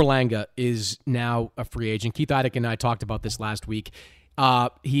 Edgar Berlanga is now a free agent. Keith Idec and I talked about this last week.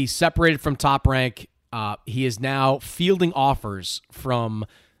 He's separated from Top Rank. He is now fielding offers from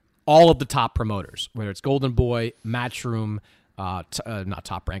all of the top promoters, whether it's Golden Boy, Matchroom, not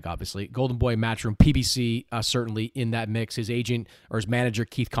Top Rank, obviously. Golden Boy, Matchroom, PBC, certainly in that mix. His agent or his manager,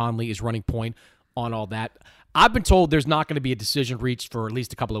 Keith Conley, is running point on all that. I've been told there's not going to be a decision reached for at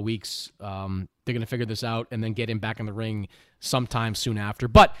least a couple of weeks. They're going to figure this out and then get him back in the ring sometime soon after.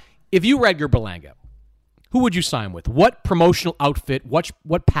 But if you were Edgar Berlanga, who would you sign with? What promotional outfit,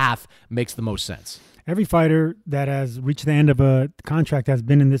 what path makes the most sense? Every fighter that has reached the end of a contract has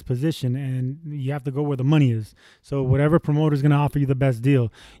been in this position, and you have to go where the money is. So whatever promoter is going to offer you the best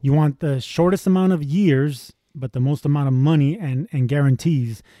deal, you want the shortest amount of years, but the most amount of money and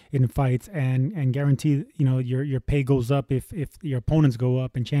guarantees in fights, and guarantee your pay goes up if your opponents go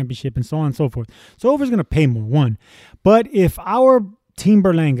up in championship and so on and so forth. So Over's going to pay more, one. But if our Team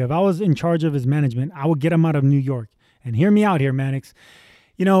Berlanga, if I was in charge of his management, I would get him out of New York. And hear me out here, Mannix.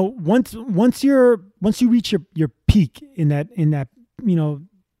 Once you reach your peak in the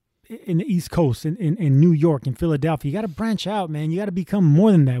East Coast, in New York, in Philadelphia, you got to branch out, man. You got to become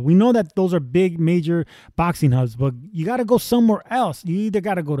more than that. We know that those are big, major boxing hubs, but you got to go somewhere else. You either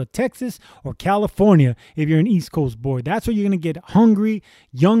got to go to Texas or California if you're an East Coast boy. That's where you're going to get hungry,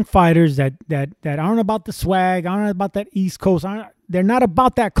 young fighters that aren't about the swag, aren't about that East Coast, they're not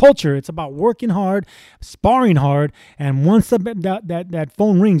about that culture. It's about working hard, sparring hard, and once that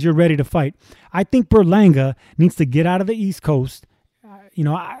phone rings, you're ready to fight. I think Berlanga needs to get out of the East Coast.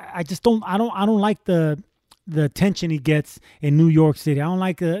 I just don't like the attention he gets in New York City. I don't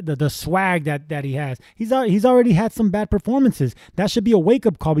like the swag that he has. He's already had some bad performances. That should be a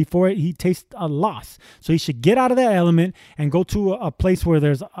wake-up call before he tastes a loss. So he should get out of that element and go to a place where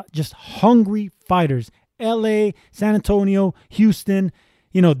there's just hungry fighters. L.A., San Antonio, Houston,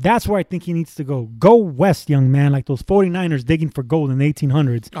 that's where I think he needs to go. Go west, young man, like those 49ers digging for gold in the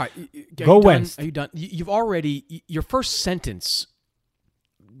 1800s. All right, go west. Are you done? You've already, your first sentence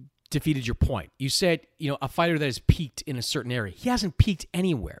defeated your point. You said, a fighter that has peaked in a certain area. He hasn't peaked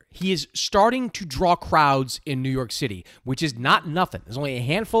anywhere. He is starting to draw crowds in New York City, which is not nothing. There's only a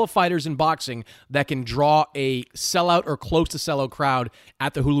handful of fighters in boxing that can draw a sellout or close to sellout crowd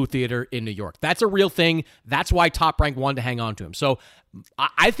at the Hulu Theater in New York. That's a real thing. That's why Top Rank wanted to hang on to him. So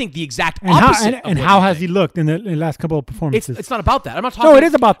I think the exact opposite. How has he looked in the last couple of performances? It's not about that. I'm not talking. No, it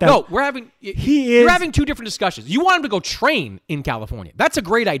is about that. No, you're having two different discussions. You want him to go train in California. That's a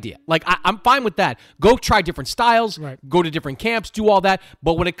great idea. Like I'm fine with that. Go try different styles. Right. Go to different camps. Do all that.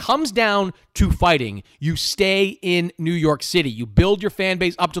 But when it comes down to fighting, you stay in New York City. You build your fan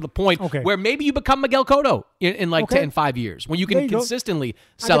base up to the point where maybe you become Miguel Cotto in 5 years when you can consistently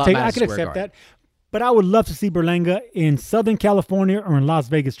sell out Madison I can accept that. But I would love to see Berlanga in Southern California or in Las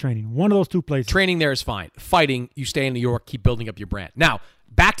Vegas training. One of those two places. Training there is fine. Fighting, you stay in New York, keep building up your brand. Now,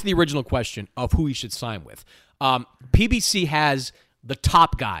 back to the original question of who he should sign with. PBC has the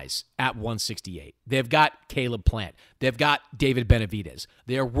top guys at 168. They've got Caleb Plant. They've got David Benavidez.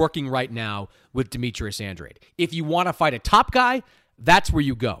 They are working right now with Demetrius Andrade. If you want to fight a top guy, that's where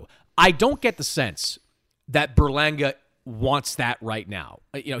you go. I don't get the sense that Berlanga wants that right now.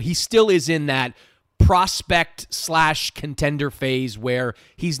 He still is in that prospect/contender phase where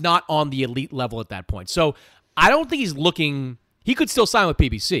he's not on the elite level at that point. So I don't think he's looking. He could still sign with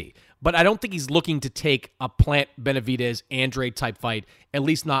PBC, but I don't think he's looking to take a Plant, Benavidez, Andrade type fight, at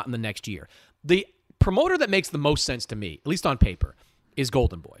least not in the next year. The promoter that makes the most sense to me, at least on paper, is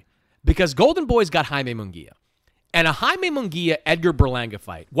Golden Boy. Because Golden Boy's got Jaime Munguia. And a Jaime Munguia-Edgar Berlanga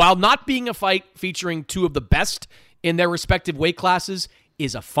fight, while not being a fight featuring two of the best in their respective weight classes,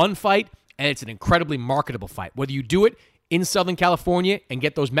 is a fun fight, and it's an incredibly marketable fight. Whether you do it in Southern California and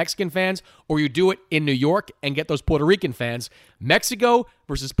get those Mexican fans, or you do it in New York and get those Puerto Rican fans, Mexico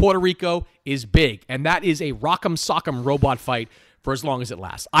versus Puerto Rico is big, and that is a rock'em sock'em robot fight for as long as it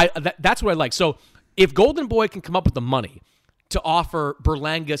lasts. That's what I like. So if Golden Boy can come up with the money to offer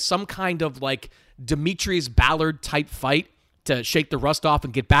Berlanga some kind of like Demetrius Ballard type fight to shake the rust off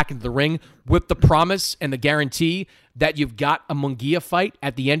and get back into the ring with the promise and the guarantee that you've got a Munguia fight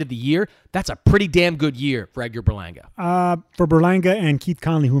at the end of the year, that's a pretty damn good year for Edgar Berlanga. For Berlanga and Keith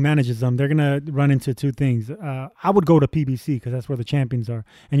Conley, who manages them, they're going to run into two things. I would go to PBC because that's where the champions are.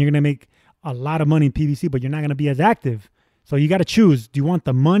 And you're going to make a lot of money in PBC, but you're not going to be as active. So you got to choose. Do you want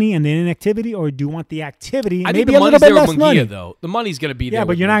the money and the inactivity, or do you want the activity and maybe a little bit less Munguia, money? Though. The money's going to be there. Yeah,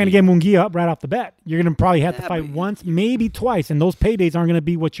 but you're not going to get Munguia up right off the bat. You're going to probably have to fight once, maybe twice, and those paydays aren't going to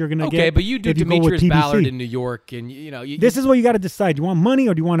be what you're going to get. Okay, but you do Demetrius Ballard in New York, and this is what you got to decide. Do you want money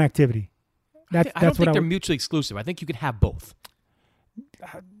or do you want activity? I don't think they're mutually exclusive. I think you can have both.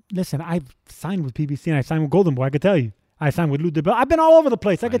 Listen, I've signed with PBC and I signed with Golden Boy. I could tell you. I signed with Lou DeBell. I've been all over the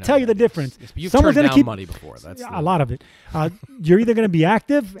place. I could tell you the difference. Yes, you've turned down money before. That's a lot of it. You're either going to be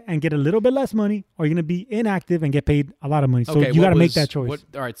active and get a little bit less money, or you're going to be inactive and get paid a lot of money. So you got to make that choice.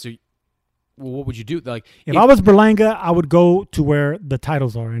 All right. So, what would you do? Like, if I was Berlanga, I would go to where the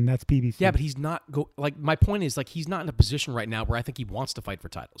titles are, and that's PBC. Yeah, but he's not. My point is, like, he's not in a position right now where I think he wants to fight for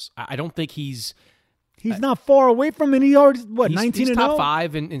titles. I don't think he's. He's not far away from it. He already, 19 he's and top 0?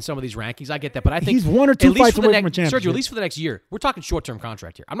 5 in some of these rankings. I get that. But I think he's 1 or 2 fights away from a championship. Sergio, at least for the next year. We're talking short-term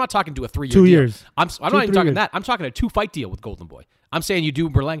contract here. I'm not talking to a 3-year 2 deal. years. I'm not even talking that. I'm talking a 2-fight deal with Golden Boy. I'm saying you do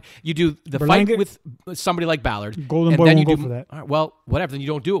Berlanga. You do the fight with somebody like Ballard. Golden Boy won't go for that. All right, well, whatever. Then you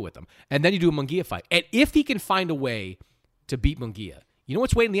don't do it with him. And then you do a Munguia fight. And if he can find a way to beat Munguia, you know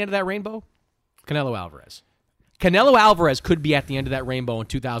what's waiting at the end of that rainbow? Canelo Alvarez. Canelo Alvarez could be at the end of that rainbow in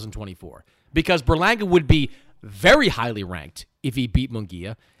 2024 because Berlanga would be very highly ranked if he beat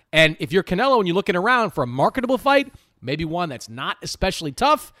Munguia. And if you're Canelo and you're looking around for a marketable fight, maybe one that's not especially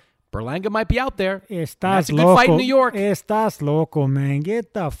tough, Berlanga might be out there. That's a good fight in New York. Estás loco, man.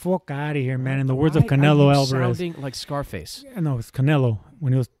 Get the fuck out of here, man. In the words of Canelo Alvarez. Sounding like Scarface. No, it's Canelo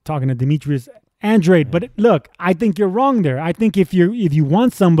when he was talking to Demetrius Andrade. But look, I think you're wrong there. I think if you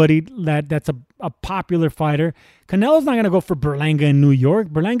want somebody that's a popular fighter, Canelo's not going to go for Berlanga in New York.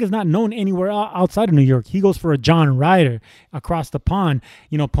 Berlanga's not known anywhere outside of New York. He goes for a John Ryder across the pond,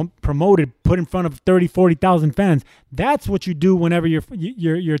 promoted, put in front of 30, 40,000 fans. That's what you do whenever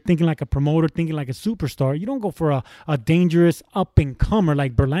you're thinking like a promoter, thinking like a superstar. You don't go for a dangerous up-and-comer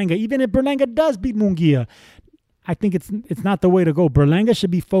like Berlanga, even if Berlanga does beat Munguia. I think it's not the way to go. Berlanga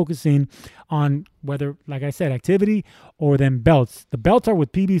should be focusing on whether, like I said, activity or then belts. The belts are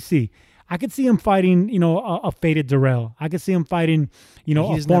with PBC. I could see him fighting, a faded Darrell. I could see him fighting, he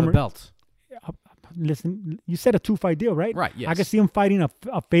doesn't have a belt. Listen, you said a 2-fight deal, right? Right, yes. I could see him fighting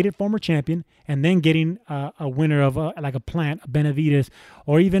a faded former champion and then getting a winner of like a Plant, a Benavidez,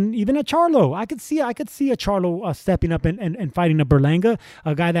 or even a Charlo. I could see a Charlo stepping up and fighting a Berlanga,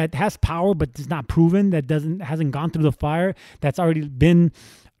 a guy that has power but is not proven, that hasn't gone through the fire, that's already been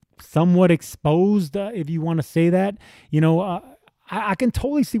somewhat exposed, if you want to say that. I can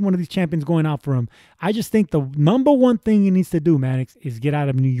totally see one of these champions going out for him. I just think the number one thing he needs to do, Mannix, is get out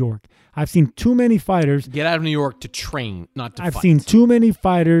of New York. I've seen too many fighters get out of New York to train, not to fight. I've seen too many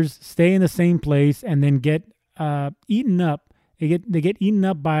fighters stay in the same place and then get eaten up. They get eaten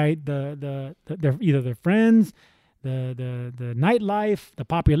up by either their friends, the nightlife, the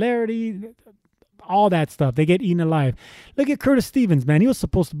popularity, all that stuff. They get eaten alive. Look at Curtis Stevens, man. He was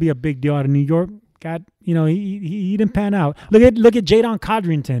supposed to be a big deal out of New York. He didn't pan out. Look at Jadon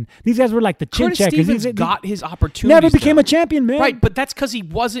Codrington. These guys were like the chin checkers. Curtis Stevens got his opportunities. Never became a champion, man. Right, but that's because he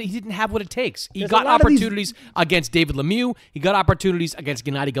didn't have what it takes. He got opportunities against David Lemieux. He got opportunities against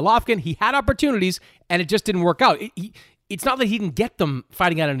Gennady Golovkin. He had opportunities, and it just didn't work out. It's not that he didn't get them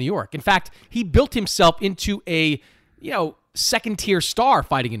fighting out of New York. In fact, he built himself into a second-tier star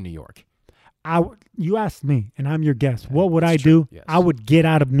fighting in New York. You asked me, and I'm your guest. What would I do? Yes. I would get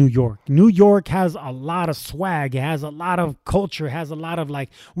out of New York. New York has a lot of swag. It has a lot of culture. It has a lot of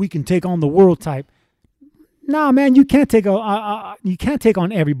we can take on the world type. Nah, man, you can't take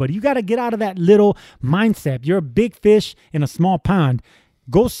on everybody. You got to get out of that little mindset. You're a big fish in a small pond.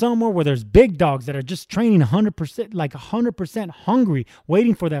 Go somewhere where there's big dogs that are just training 100%, like 100% hungry,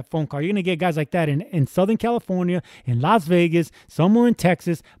 waiting for that phone call. You're going to get guys like that in Southern California, in Las Vegas, somewhere in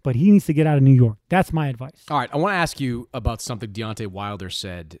Texas, but he needs to get out of New York. That's my advice. All right, I want to ask you about something Deontay Wilder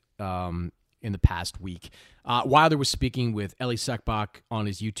said in the past week. Wilder was speaking with Eli Sekbach on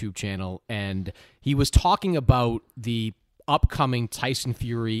his YouTube channel, and he was talking about the upcoming Tyson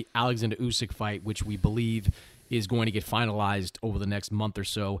Fury-Alexander Usyk fight, which we believe is going to get finalized over the next month or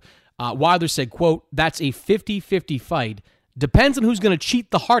so. Wilder said, quote, "That's a 50-50 fight. Depends on who's going to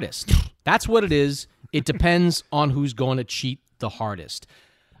cheat the hardest." That's what it is. It depends on who's going to cheat the hardest.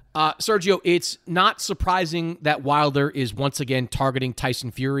 Sergio, it's not surprising that Wilder is once again targeting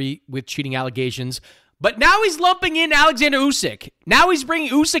Tyson Fury with cheating allegations, but now he's lumping in Alexander Usyk. Now he's bringing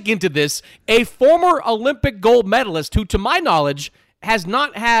Usyk into this, a former Olympic gold medalist who, to my knowledge, has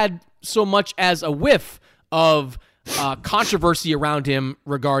not had so much as a whiff of controversy around him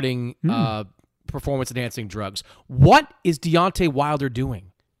regarding performance-enhancing drugs. What is Deontay Wilder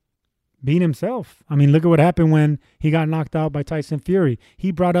doing? Being himself. I mean, look at what happened when he got knocked out by Tyson Fury.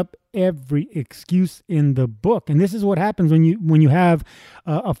 He brought up every excuse in the book, and this is what happens when you have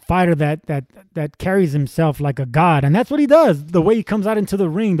a fighter that carries himself like a god, and that's what he does. The way he comes out into the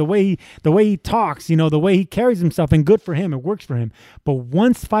ring, the way he talks, the way he carries himself, and good for him. It works for him. But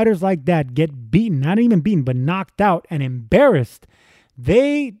once fighters like that get beaten, not even beaten, but knocked out and embarrassed,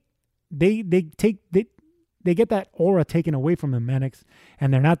 they get that aura taken away from them, Mannix,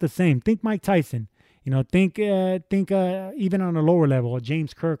 and they're not the same. Think Mike Tyson. Think even on a lower level,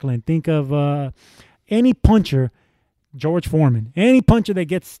 James Kirkland. Think of any puncher, George Foreman. Any puncher that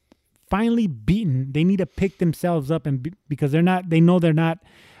gets finally beaten, they need to pick themselves up because they know they're not.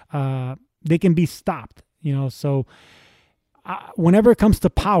 They can be stopped. So. Whenever it comes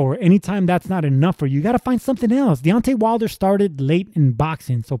to power, anytime that's not enough for you, you got to find something else. Deontay Wilder started late in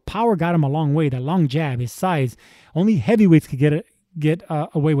boxing, so power got him a long way. That long jab, his size, only heavyweights could get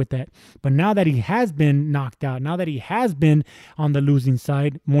away with that. But now that he has been knocked out, now that he has been on the losing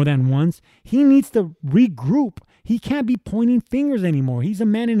side more than once, he needs to regroup. He can't be pointing fingers anymore. He's a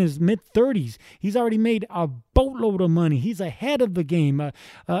man in his mid-30s. He's already made a boatload of money. He's ahead of the game, an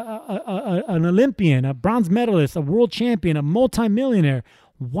Olympian, a bronze medalist, a world champion, a multimillionaire.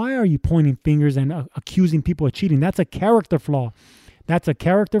 Why are you pointing fingers and accusing people of cheating? That's a character flaw. That's a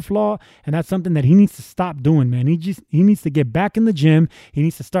character flaw, and that's something that he needs to stop doing, man. He needs to get back in the gym. He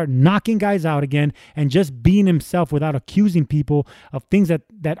needs to start knocking guys out again and just being himself without accusing people of things that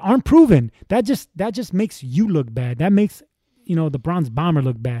aren't proven. That just makes you look bad. That makes, the Bronze Bomber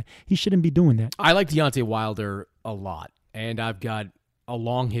look bad. He shouldn't be doing that. I like Deontay Wilder a lot, and I've got a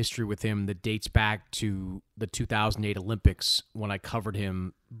long history with him that dates back to the 2008 Olympics when I covered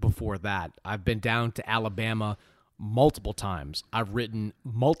him before that. I've been down to Alabama multiple times. I've written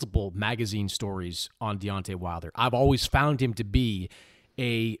multiple magazine stories on Deontay Wilder. I've always found him to be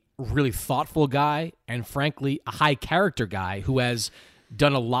a really thoughtful guy and, frankly, a high character guy who has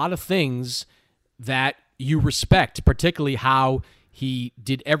done a lot of things that you respect, particularly how he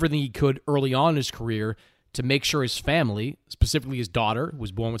did everything he could early on in his career to make sure his family, specifically his daughter, who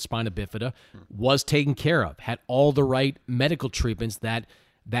was born with spina bifida, was taken care of, had all the right medical treatments that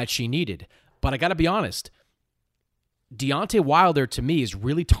she needed. But I got to be honest, Deontay Wilder, to me, is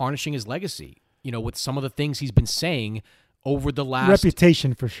really tarnishing his legacy, with some of the things he's been saying over the last...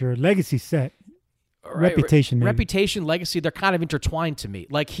 Reputation, for sure. Legacy set. Right, reputation, maybe. Reputation, legacy, they're kind of intertwined to me.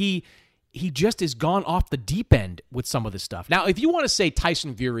 Like, he just has gone off the deep end with some of this stuff. Now, if you want to say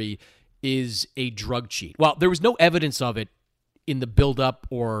Tyson Fury is a drug cheat, well, there was no evidence of it in the build-up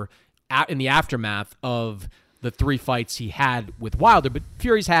or in the aftermath of the 3 fights he had with Wilder, but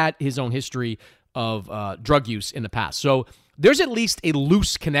Fury's had his own history of drug use in the past. So there's at least a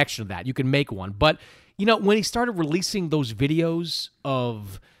loose connection to that. You can make one. But, when he started releasing those videos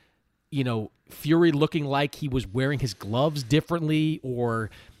of, Fury looking like he was wearing his gloves differently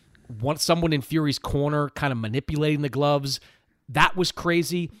or someone in Fury's corner kind of manipulating the gloves, that was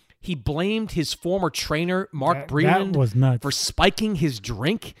crazy. He blamed his former trainer, Mark Breland, for spiking his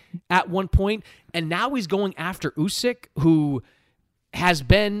drink at one point. And now he's going after Usyk, who has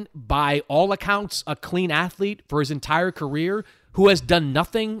been, by all accounts, a clean athlete for his entire career, who has done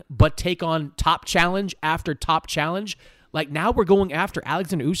nothing but take on top challenge after top challenge. Like, now we're going after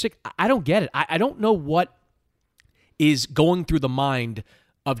Alexander Usyk. I don't get it. I don't know what is going through the mind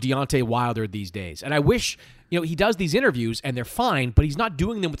of Deontay Wilder these days. And I wish, he does these interviews, and they're fine, but he's not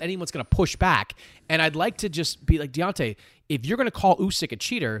doing them with anyone that's going to push back. And I'd like to just be like, Deontay, if you're going to call Usyk a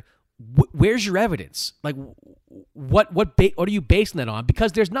cheater, where's your evidence? Like, what are you basing that on?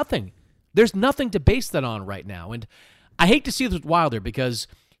 Because there's nothing to base that on right now. And I hate to see this with Wilder because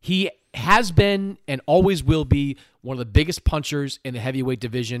he has been and always will be one of the biggest punchers in the heavyweight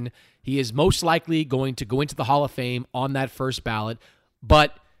division. He is most likely going to go into the Hall of Fame on that first ballot.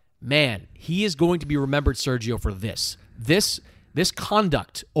 But, man, he is going to be remembered, Sergio, for this. This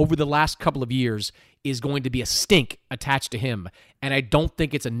conduct over the last couple of years is going to be a stink attached to him, and I don't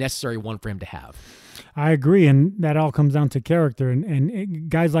think it's a necessary one for him to have. I agree, and that all comes down to character. And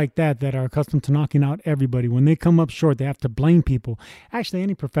guys like that are accustomed to knocking out everybody, when they come up short, they have to blame people. Actually,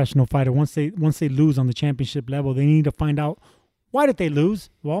 any professional fighter, once they lose on the championship level, they need to find out, why did they lose?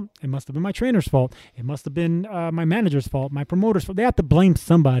 Well, it must have been my trainer's fault. It must have been my manager's fault, my promoter's fault. They have to blame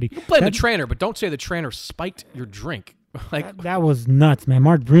somebody. You blame the trainer, but don't say the trainer spiked your drink. That was nuts, man.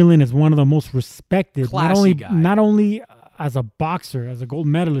 Mark Breland is one of the most respected, classy guy. Not only as a boxer, as a gold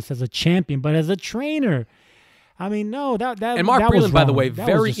medalist, as a champion, but as a trainer. I mean, no, that and Mark that Breland, by the way, that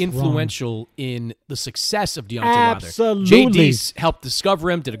very influential in the success of Deontay Wilder. Absolutely. JD's helped discover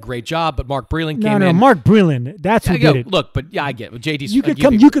him, did a great job, but Mark Breland came in. No, Mark Breland, that's who did it. Look, but yeah, I get it. JD's.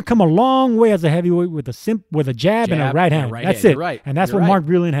 You could come a long way as a heavyweight with a jab and a right hand. That's it. Right. And that's what Mark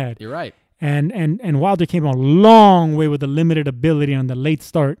Breland had. You're right. And Wilder came a long way with the limited ability on the late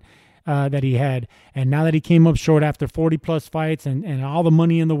start that he had. And now that he came up short after 40-plus fights and all the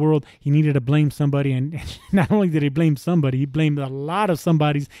money in the world, he needed to blame somebody. And not only did he blame somebody, he blamed a lot of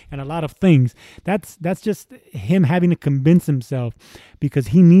somebodies and a lot of things. That's just him having to convince himself, because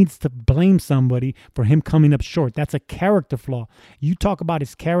he needs to blame somebody for him coming up short. That's a character flaw. You talk about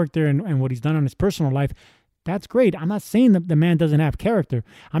his character and what he's done in his personal life. That's great. I'm not saying that the man doesn't have character.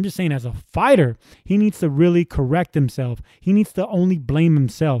 I'm just saying as a fighter, he needs to really correct himself. He needs to only blame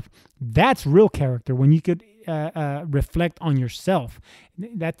himself. That's real character, when you could reflect on yourself.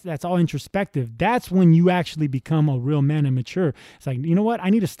 That's all introspective. That's when you actually become a real man and mature. It's like, you know what?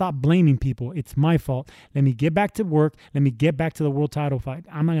 I need to stop blaming people. It's my fault. Let me get back to work. Let me get back to the world title fight.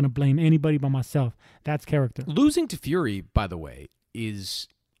 I'm not going to blame anybody but myself. That's character. Losing to Fury, by the way, is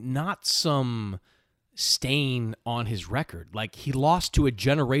not some stain on his record. Like, he lost to a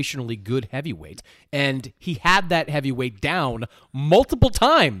generationally good heavyweight, and he had that heavyweight down multiple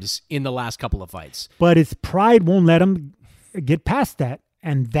times in the last couple of fights. But his pride won't let him get past that,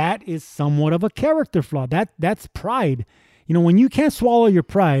 and that is somewhat of a character flaw. That's pride. You know, when you can't swallow your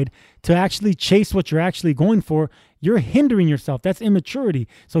pride to actually chase what you're actually going for, you're hindering yourself. That's immaturity.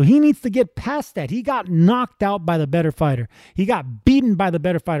 So he needs to get past that. He got knocked out by the better fighter. He got beaten by the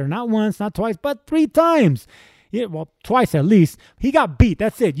better fighter. Not once, not twice, but 3 times. Yeah, well, twice at least. He got beat.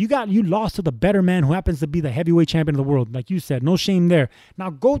 That's it. You lost to the better man who happens to be the heavyweight champion of the world. Like you said, no shame there. Now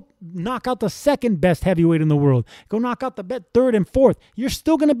go knock out the second best heavyweight in the world. Go knock out the third and fourth. You're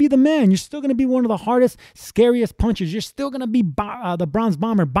still going to be the man. You're still going to be one of the hardest, scariest punchers. You're still going to be the Bronze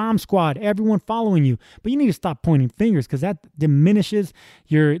Bomber, Bomb Squad, everyone following you. But you need to stop pointing fingers, because that diminishes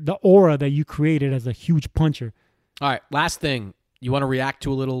the aura that you created as a huge puncher. All right, last thing. You want to react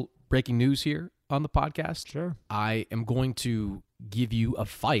to a little breaking news here on the podcast? Sure. I am going to give you a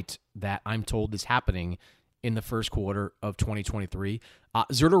fight that I'm told is happening in the first quarter of 2023.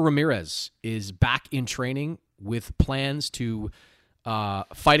 Zurdo Ramirez is back in training with plans to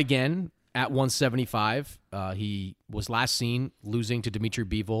fight again at 175. He was last seen losing to Dimitri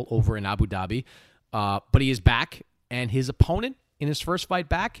Bivol over in Abu Dhabi, but he is back, and his opponent in his first fight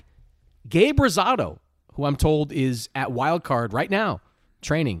back, Gabe Rosado, who I'm told is at Wildcard right now,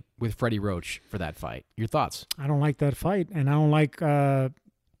 training with Freddie Roach for that fight. Your thoughts? I don't like that fight, and I don't like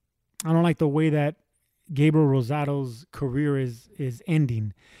the way that Gabriel Rosado's career is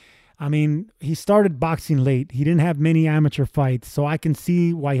ending. I mean, he started boxing late. He didn't have many amateur fights, so I can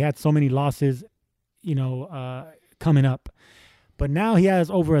see why he had so many losses, coming up. But now he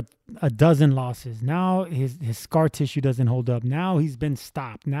has over a dozen losses. Now his scar tissue doesn't hold up. Now he's been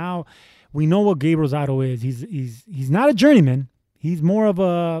stopped. Now we know what Gabe Rosado is. He's not a journeyman. He's more of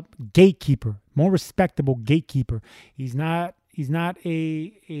a gatekeeper, more respectable gatekeeper. He's not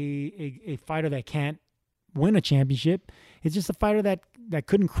a fighter that can't win a championship. It's just a fighter that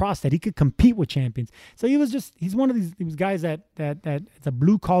couldn't cross that. He could compete with champions. So he's one of these guys that is a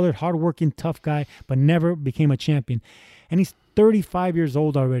blue-collar, hard-working, tough guy, but never became a champion. And he's 35 years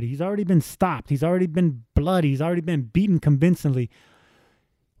old already. He's already been stopped. He's already been bloody. He's already been beaten convincingly.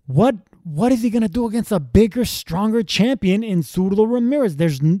 What is he going to do against a bigger, stronger champion in Zurdo Ramirez?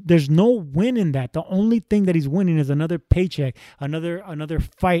 There's no win in that. The only thing that he's winning is another paycheck, another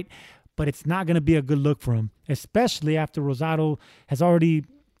fight, but it's not going to be a good look for him, especially after Rosado has already,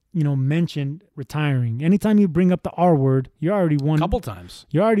 mentioned retiring. Anytime you bring up the R word, you're already one. Couple times.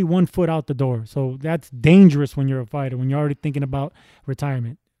 You're already 1 foot out the door. So that's dangerous when you're a fighter, when you're already thinking about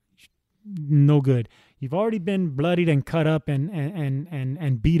retirement. No good. You've already been bloodied and cut up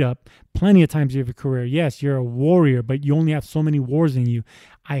and beat up plenty of times in your career. Yes, you're a warrior, but you only have so many wars in you.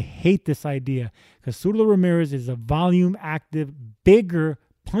 I hate this idea because Zurdo Ramirez is a volume active, bigger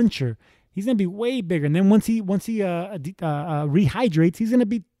puncher. He's going to be way bigger. And then once he rehydrates, he's going to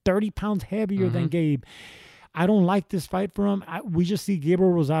be 30 pounds heavier than Gabe. I don't like this fight for him. We just see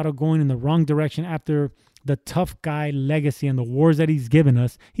Gabriel Rosado going in the wrong direction after the tough guy legacy and the wars that he's given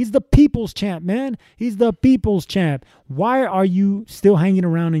us. He's the people's champ, man. He's the people's champ. Why are you still hanging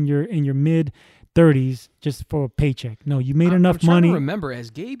around in your mid-30s just for a paycheck? No, you made enough money. To remember,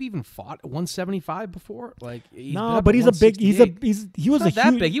 has Gabe even fought at 175 before? Like, no, but he's a big. He was not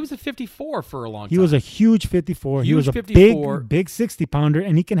that big. He was a 54 for a long time. He was a huge 54. He was a 54. big 60-pounder,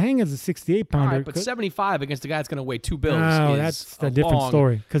 and he can hang as a 68-pounder. Right, but 75 against a guy that's going to weigh 2 bills. No, that's a different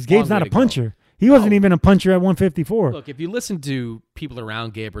story. Because Gabe's not a puncher. He wasn't even a puncher at 154. Look, if you listen to people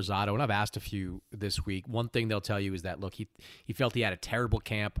around Gabe Rosado, and I've asked a few this week, one thing they'll tell you is that, look, he felt he had a terrible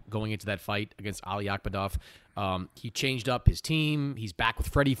camp going into that fight against Ali Akhmadov. He changed up his team. He's back with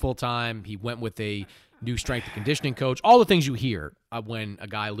Freddie full-time. He went with a new strength and conditioning coach. All the things you hear when a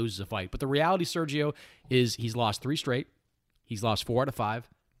guy loses a fight. But the reality, Sergio, is he's lost 3 straight. He's lost 4 out of 5.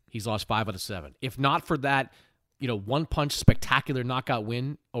 He's lost 5 out of 7. If not for that, one-punch spectacular knockout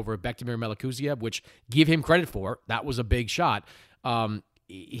win over Bektemir Melikuziev, which give him credit for, that was a big shot,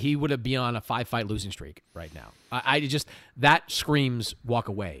 he would have been on a 5-fight losing streak right now. I just, that screams walk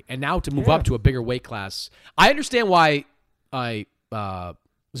away. And now to move up to a bigger weight class, I understand why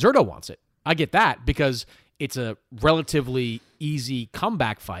Zurdo wants it. I get that because it's a relatively easy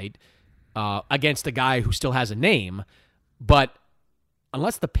comeback fight against a guy who still has a name, but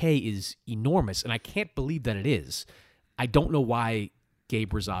unless the pay is enormous, and I can't believe that it is, I don't know why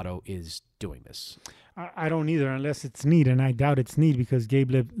Gabe Rosado is doing this. I don't either, unless it's need, and I doubt it's need because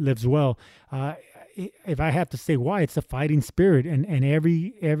Gabe lives well. If I have to say why, it's the fighting spirit, and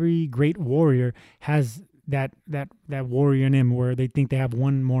every great warrior has that warrior in him where they think they have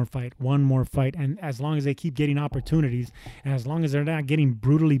one more fight, and as long as they keep getting opportunities, and as long as they're not getting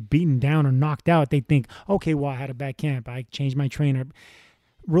brutally beaten down or knocked out, they think, okay, well, I had a bad camp, I changed my trainer.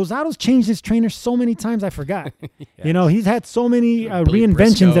 Rosado's changed his trainer so many times I forgot. Yes. He's had so many reinventions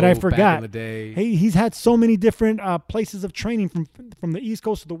Briscoe, that I forgot. Hey, he's had so many different places of training from the East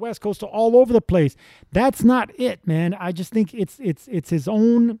Coast to the West Coast to all over the place. That's not it, man. I just think it's his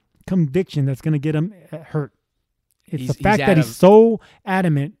own conviction that's going to get him hurt. It's the fact that he's so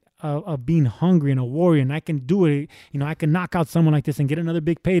adamant of being hungry and a warrior, and I can do it. I can knock out someone like this and get another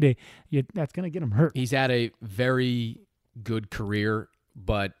big payday. That's going to get him hurt. He's had a very good career,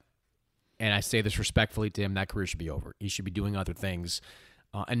 and I say this respectfully to him, that career should be over. He should be doing other things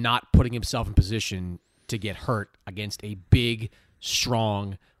and not putting himself in position to get hurt against a big,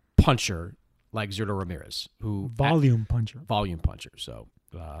 strong puncher like Zurdo Ramirez, volume puncher. So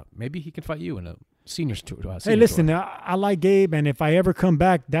maybe he can fight you in a seniors tour. Hey, listen, I like Gabe, and if I ever come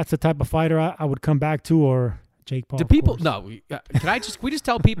back, that's the type of fighter I would come back to, or Jake Paul. Do people? No. Can we just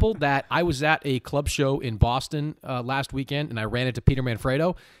tell people that I was at a club show in Boston last weekend, and I ran into Peter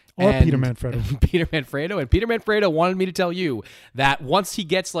Manfredo. Peter Manfredo. Peter Manfredo wanted me to tell you that once he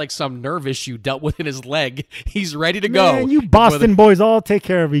gets like some nerve issue dealt with in his leg, he's ready to go. Man, you Boston boys all take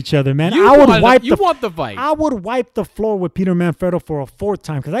care of each other, man. You want the fight. I would wipe the floor with Peter Manfredo for a 4th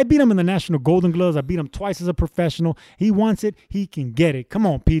time because I beat him in the National Golden Gloves. I beat him twice as a professional. He wants it. He can get it. Come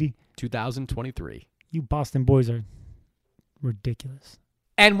on, Petey. 2023. You Boston boys are ridiculous.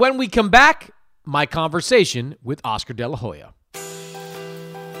 And when we come back, my conversation with Oscar De La Hoya.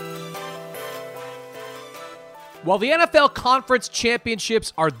 Well, the NFL Conference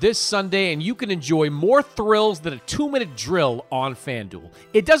Championships are this Sunday, and you can enjoy more thrills than a 2-minute drill on FanDuel.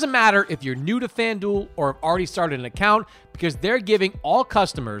 It doesn't matter if you're new to FanDuel or have already started an account, because they're giving all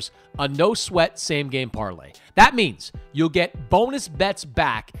customers a no-sweat same-game parlay. That means you'll get bonus bets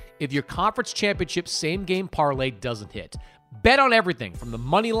back if your conference championship same-game parlay doesn't hit. Bet on everything from the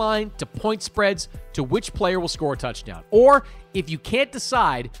money line to point spreads to which player will score a touchdown. Or if you can't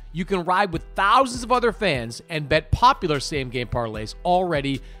decide, you can ride with thousands of other fans and bet popular same-game parlays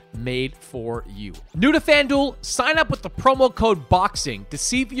already made for you. New to FanDuel? Sign up with the promo code BOXING to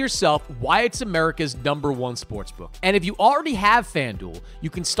see for yourself why it's America's #1 sportsbook. And if you already have FanDuel, you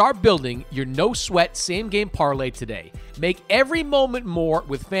can start building your no-sweat same-game parlay today. Make every moment more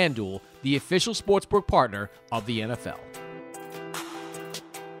with FanDuel, the official sportsbook partner of the NFL.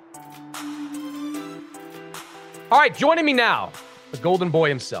 All right, joining me now, the Golden Boy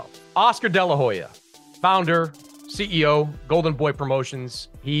himself, Oscar De La Hoya, founder, CEO, Golden Boy Promotions.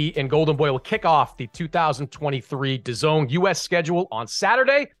 He and Golden Boy will kick off the 2023 DAZN U.S. schedule on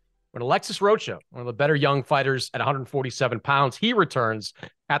Saturday. when Alexis Rocha, one of the better young fighters at 147 pounds, he returns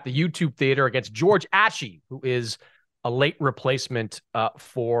at the YouTube Theater against George Ashe, who is a late replacement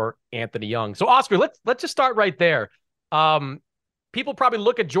for Anthony Young. So, Oscar, let's just start right there. People probably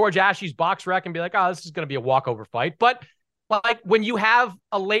look at George Ashe's box rec and be like, oh, this is going to be a walkover fight. But like when you have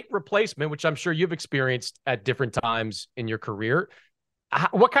a late replacement, which I'm sure you've experienced at different times in your career,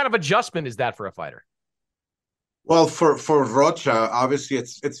 what kind of adjustment is that for a fighter? Well, for Rocha, obviously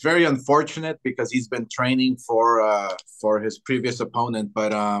it's very unfortunate because he's been training for his previous opponent.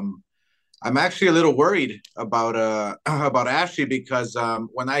 But I'm actually a little worried about Ashe because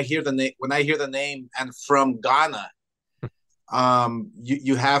when I hear the name and from Ghana,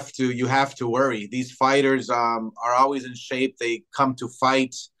 you have to worry. These fighters are always in shape. They come to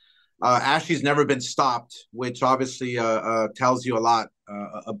fight. Ashe's never been stopped, which obviously tells you a lot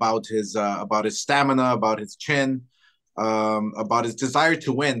about his stamina, about his chin, about his desire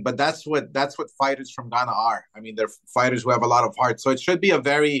to win. But that's what fighters from Ghana are. I mean, they're fighters who have a lot of heart. So it should be a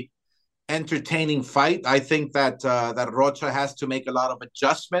very entertaining fight. I think that Rocha has to make a lot of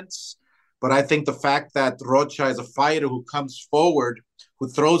adjustments. But I think the fact that Rocha is a fighter who comes forward, who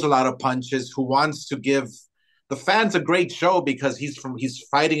throws a lot of punches, who wants to give the fans a great show because he's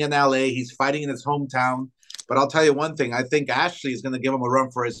fighting in LA, he's fighting in his hometown. But I'll tell you one thing, I think Ashley is going to give him a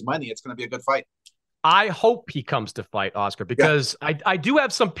run for his money. It's going to be a good fight. I hope he comes to fight, Oscar, because I do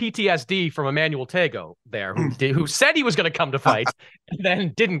have some PTSD from Emmanuel Tego there, who said he was going to come to fight and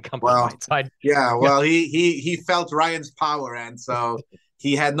then didn't come to fight. So he felt Ryan's power, and so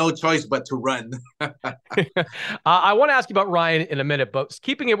he had no choice but to run. I want to ask you about Ryan in a minute, but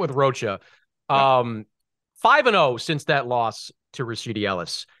keeping it with Rocha, 5-0 since that loss to Rashidi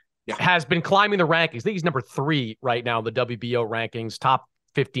Ellis, has been climbing the rankings. I think he's number 3 right now in the WBO rankings, top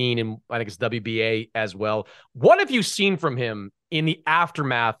 15, and I think it's WBA as well. What have you seen from him in the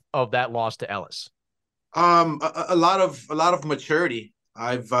aftermath of that loss to Ellis? A lot of maturity.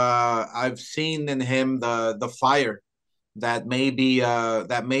 I've seen in him the fire that maybe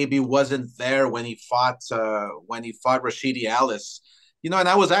wasn't there when he fought Rashidi Ellis. And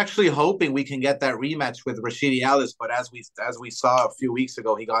I was actually hoping we can get that rematch with Rashidi Ellis, but as we saw a few weeks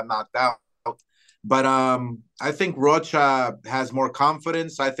ago, he got knocked out. But I think Rocha has more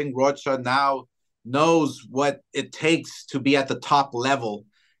confidence. I think Rocha now knows what it takes to be at the top level.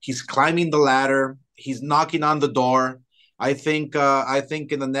 He's climbing the ladder. He's knocking on the door. I think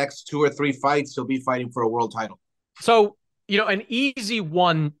in the next 2 or 3 fights, he'll be fighting for a world title. So, an easy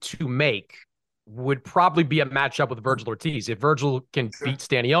one to make would probably be a matchup with Virgil Ortiz. If Virgil can beat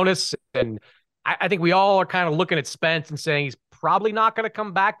Stanionis, and I think we all are kind of looking at Spence and saying he's probably not going to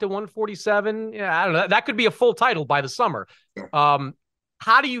come back to 147. I don't know. That could be a full title by the summer.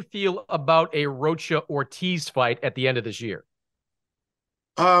 How do you feel about a Rocha Ortiz fight at the end of this year?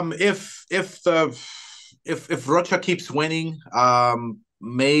 If Rocha keeps winning,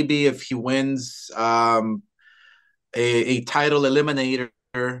 maybe if he wins a title eliminator.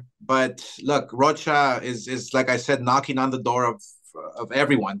 But look, Rocha is like I said, knocking on the door of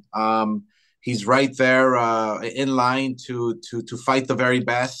everyone. He's right there in line to fight the very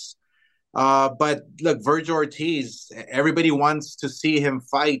best. But look, Virgil Ortiz, everybody wants to see him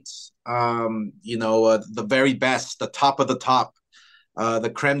fight. The very best, the top of the top,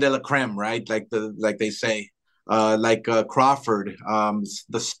 the creme de la creme, right? Like they say, Crawford,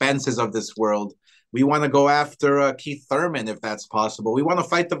 the Spences of this world. We want to go after Keith Thurman if that's possible. We want to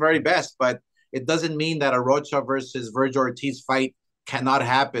fight the very best, but it doesn't mean that a Rocha versus Virgil Ortiz fight cannot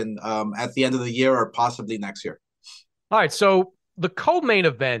happen at the end of the year or possibly next year. All right, so the co-main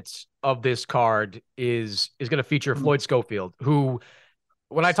event of this card is going to feature Floyd Schofield, who,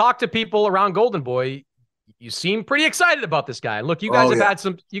 when I talk to people around Golden Boy, you seem pretty excited about this guy. Look, you guys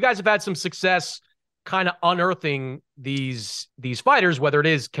have had some success kind of unearthing these fighters, whether it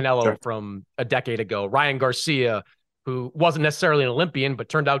is Canelo from a decade ago, Ryan Garcia, who wasn't necessarily an Olympian, but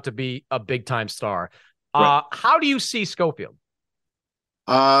turned out to be a big time star. How do you see Schofield?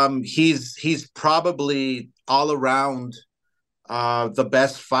 He's probably all around the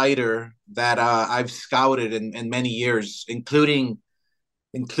best fighter that I've scouted in many years, including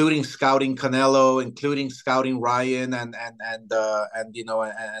scouting Canelo, including scouting Ryan, and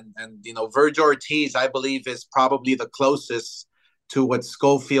Virgil Ortiz, I believe, is probably the closest to what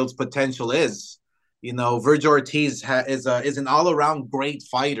Schofield's potential is. Virgil Ortiz is an all-around great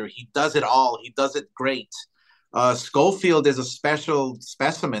fighter. He does it all. He does it great. Schofield is a special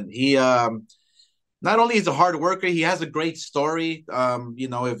specimen. He not only is a hard worker, he has a great story.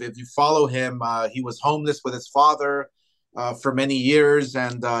 If you follow him, he was homeless with his father for many years,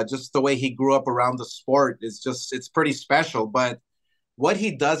 and just the way he grew up around the sport it's pretty special. But what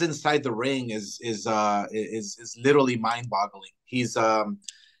he does inside the ring is literally mind-boggling. He's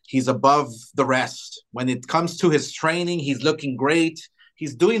above the rest. When it comes to his training, he's looking great.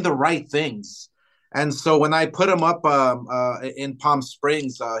 He's doing the right things. And so when I put him up in Palm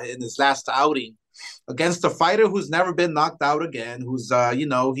Springs in his last outing against a fighter who's never been knocked out again,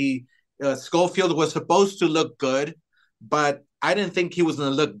 Schofield was supposed to look good, but I didn't think he was going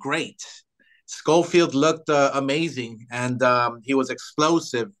to look great. Schofield looked amazing, and he was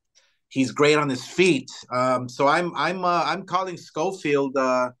explosive. He's great on his feet. So I'm calling Schofield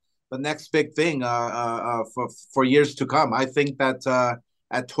the next big thing for years to come. I think that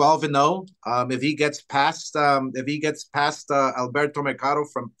at 12-0, if he gets past Alberto Mercado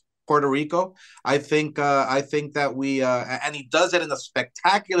from Puerto Rico, I think that we and he does it in a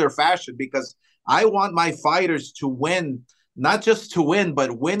spectacular fashion, because I want my fighters to win, not just to win,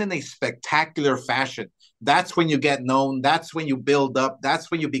 but win in a spectacular fashion. That's when you get known. That's when you build up.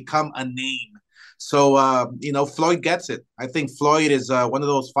 That's when you become a name. So Floyd gets it. I think Floyd is one of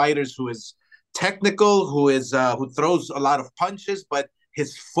those fighters who is technical, who throws a lot of punches, but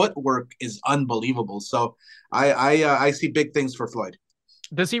his footwork is unbelievable. So I see big things for Floyd.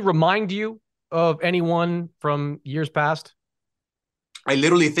 Does he remind you of anyone from years past? I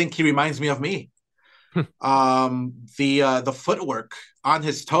literally think he reminds me of me. The footwork on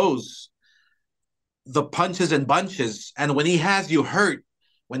his toes, the punches and bunches, and when he has you hurt,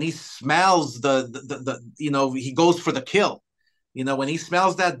 when he smells he goes for the kill. When he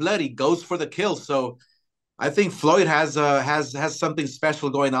smells that blood, he goes for the kill. So I think Floyd has something special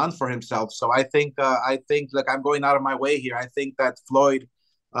going on for himself. So I think look, I'm going out of my way here. I think that Floyd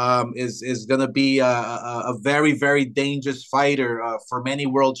is going to be a very, very dangerous fighter for many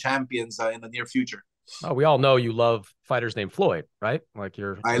world champions in the near future. Oh, we all know you love fighters named Floyd, right? Like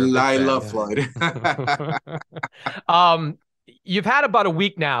I love Floyd. You've had about a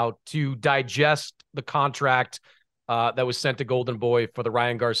week now to digest the contract that was sent to Golden Boy for the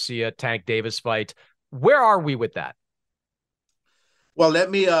Ryan Garcia Tank Davis fight. Where are we with that? Well, let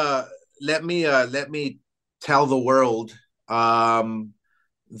me tell the world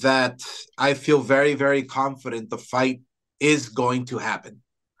that I feel very, very confident the fight is going to happen.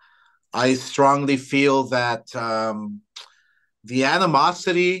 I strongly feel that the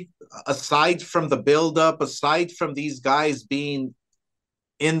animosity, aside from the buildup, aside from these guys being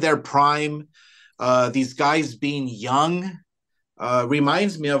in their prime, these guys being young,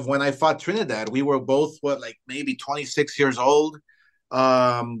 reminds me of when I fought Trinidad. We were both, maybe 26 years old,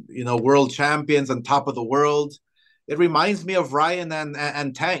 world champions on top of the world. It reminds me of Ryan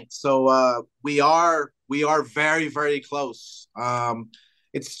and Tank. So we are very, very close.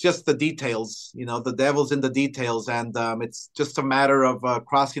 It's just the details, the devil's in the details, and it's just a matter of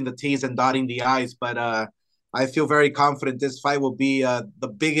crossing the T's and dotting the I's. But I feel very confident this fight will be the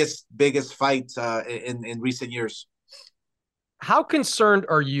biggest fight in recent years. How concerned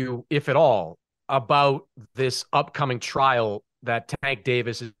are you, if at all, about this upcoming trial that Tank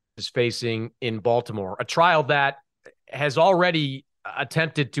Davis is facing in Baltimore? A trial that has already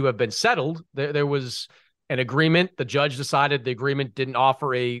attempted to have been settled. There was an agreement. The judge decided the agreement didn't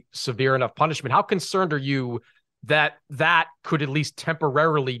offer a severe enough punishment. How concerned are you that could at least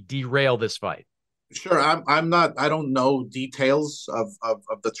temporarily derail this fight? Sure. I'm not, I don't know details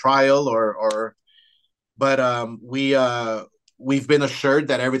of the trial but we've been assured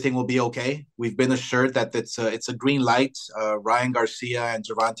that everything will be okay. We've been assured that it's a green light. Ryan Garcia and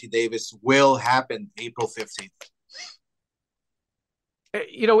Gervonta Davis will happen April 15th.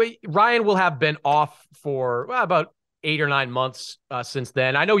 Ryan will have been off for about 8 or 9 months since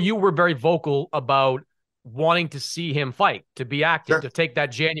then. I know you were very vocal about wanting to see him fight, to be active, to take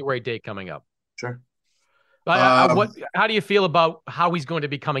that January date coming up. Sure. How do you feel about how he's going to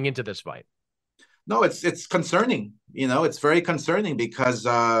be coming into this fight? No, it's concerning. It's very concerning because,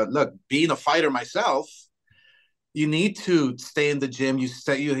 look, being a fighter myself, you need to stay in the gym.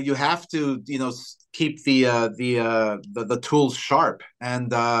 You have to, keep the tools sharp.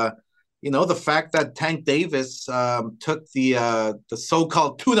 And, the fact that Tank Davis took the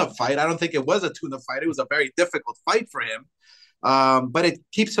so-called tune-up fight, I don't think it was a tune-up fight. It was a very difficult fight for him. But it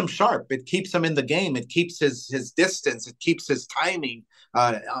keeps him sharp. It keeps him in the game. It keeps his distance. It keeps his timing,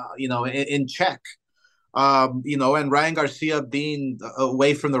 in check. And Ryan Garcia being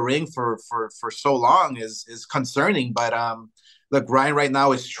away from the ring for so long is concerning. But look, Ryan right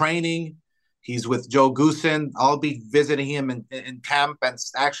now is training. He's with Joe Goossen. I'll be visiting him in camp and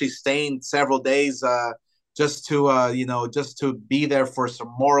actually staying several days just to be there for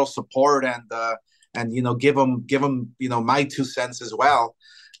some moral support and give him my 2 cents as well.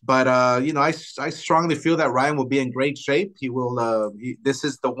 But I strongly feel that Ryan will be in great shape. He will. This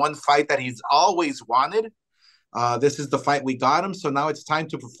is the one fight that he's always wanted. This is the fight we got him. So now it's time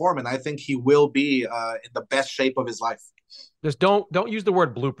to perform, and I think he will be in the best shape of his life. Just don't use the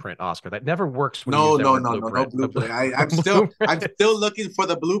word blueprint, Oscar. That never works. When No blueprint. blueprint. I'm still looking for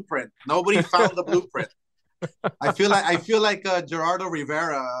the blueprint. Nobody found the blueprint. I feel like Gerardo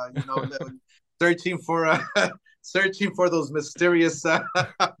Rivera, searching for those mysterious.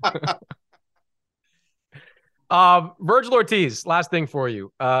 Virgil Ortiz, last thing for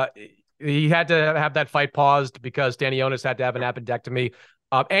you. He had to have that fight paused because Stanionis had to have an appendectomy.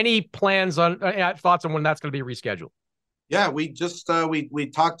 Any plans on thoughts on when that's going to be rescheduled? Yeah, we just we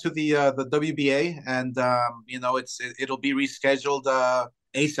talked to the WBA, and it'll be rescheduled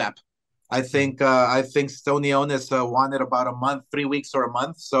ASAP. I think Stanionis wanted about a month, 3 weeks or a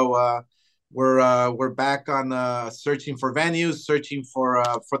month. So we're back on searching for venues, searching for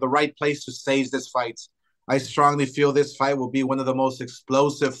the right place to stage this fight. I strongly feel this fight will be one of the most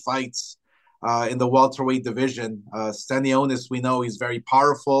explosive fights in the welterweight division. Stanionis, we know he's very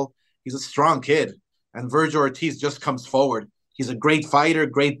powerful. He's a strong kid. And Virgil Ortiz just comes forward. He's a great fighter,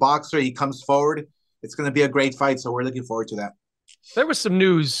 great boxer. He comes forward. It's going to be a great fight, so we're looking forward to that. There was some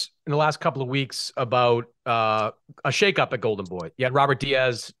news in the last couple of weeks about a shakeup at Golden Boy. You had Robert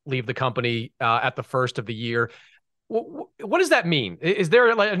Diaz leave the company at the first of the year. What does that mean? Is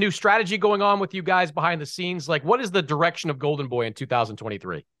there like a new strategy going on with you guys behind the scenes? Like, what is the direction of Golden Boy in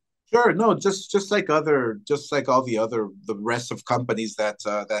 2023? Sure. No, just like all the rest of companies that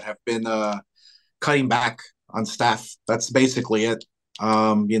have been cutting back on staff. That's basically it.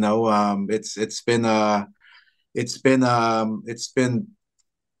 It's been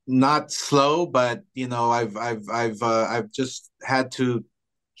not slow, but I've just had to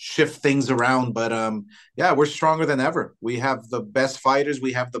shift things around. But we're stronger than ever. We have the best fighters.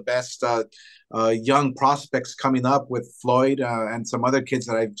 We have the best young prospects coming up with Floyd and some other kids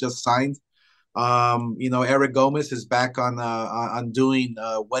that I've just signed. Eric Gomez is back on doing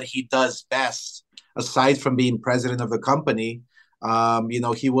what he does best. Aside from being president of the company,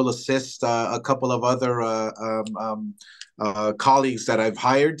 he will assist a couple of other colleagues that I've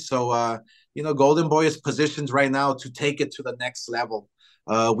hired. So, Golden Boy is positioned right now to take it to the next level.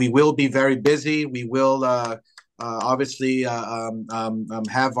 We will be very busy. We will obviously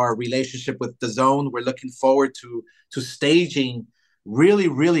have our relationship with DAZN. We're looking forward to staging really,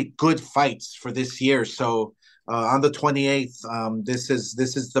 really good fights for this year. So on the 28th, this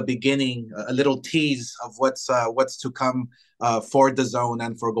is the beginning, a little tease of what's to come for DAZN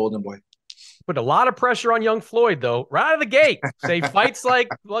and for Golden Boy. Put a lot of pressure on young Floyd, though, right out of the gate. Say fights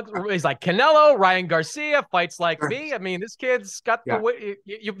he's like Canelo, Ryan Garcia, fights like me. I mean, this kid's got the way.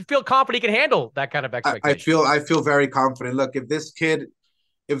 You feel confident he can handle that kind of expectation. I feel very confident. Look, if this kid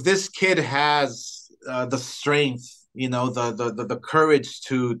has the strength, the courage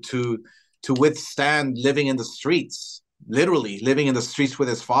to withstand living in the streets, literally living in the streets with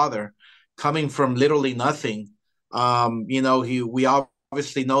his father, coming from literally nothing. We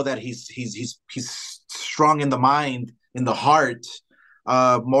obviously know that he's strong in the mind, in the heart.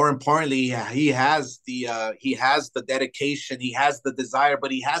 More importantly, he has the dedication, he has the desire,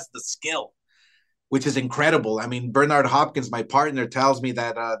 but he has the skill, which is incredible. I mean, Bernard Hopkins, my partner, tells me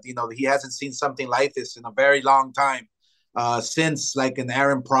that he hasn't seen something like this in a very long time, since like an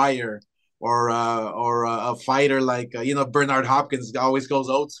Aaron Pryor or a fighter like Bernard Hopkins always goes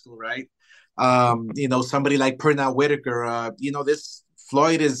old school, right? Somebody like Pernell Whitaker. This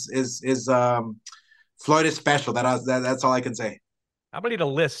Floyd is special. That's all I can say. I'm gonna need a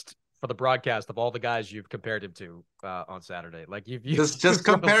list for the broadcast of all the guys you've compared him to on Saturday. Like you just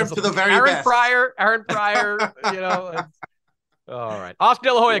compare him to the very best. Aaron Pryor. All right, Oscar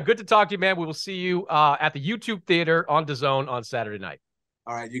De La Hoya. Good to talk to you, man. We will see you at the YouTube Theater on DAZN on Saturday night.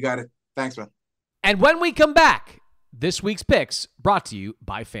 All right, you got it. Thanks, man. And when we come back, this week's picks brought to you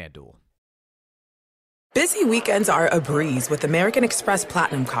by FanDuel. Busy weekends are a breeze with American Express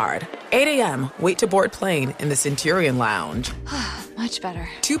Platinum Card. 8 a.m., wait to board plane in the Centurion Lounge. Much better.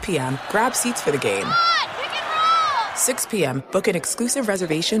 2 p.m., grab seats for the game. 6 p.m., book an exclusive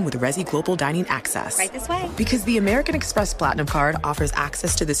reservation with Resy Global Dining Access. Right this way. Because the American Express Platinum Card offers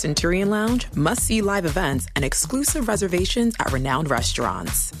access to the Centurion Lounge, must-see live events, and exclusive reservations at renowned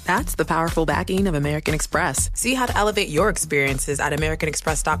restaurants. That's the powerful backing of American Express. See how to elevate your experiences at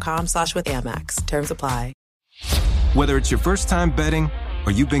americanexpress.com/withAmex. Terms apply. Whether it's your first time betting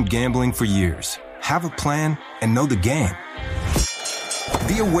or you've been gambling for years, have a plan and know the game.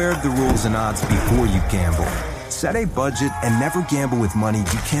 Be aware of the rules and odds before you gamble. Set a budget and never gamble with money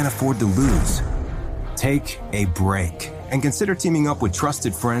you can't afford to lose. Take a break and consider teaming up with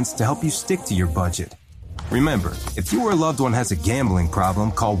trusted friends to help you stick to your budget. Remember, if you or a loved one has a gambling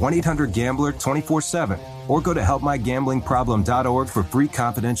problem, call 1-800-GAMBLER 24/7 or go to helpmygamblingproblem.org for free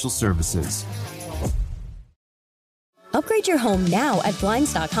confidential services. Upgrade your home now at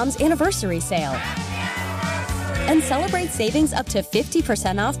Blinds.com's anniversary sale. And celebrate savings up to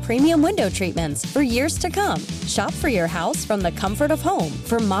 50% off premium window treatments for years to come. Shop for your house from the comfort of home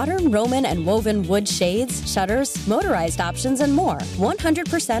for modern Roman and woven wood shades, shutters, motorized options, and more.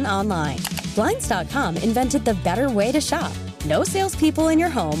 100% online. Blinds.com invented the better way to shop. No salespeople in your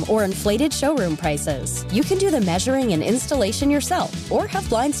home or inflated showroom prices. You can do the measuring and installation yourself or have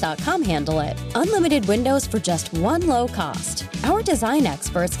Blinds.com handle it. Unlimited windows for just one low cost. Our design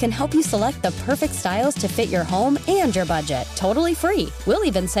experts can help you select the perfect styles to fit your home and your budget, totally free. We'll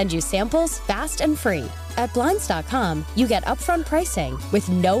even send you samples fast and free. At Blinds.com, you get upfront pricing with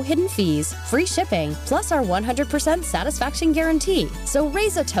no hidden fees, free shipping, plus our 100% satisfaction guarantee. So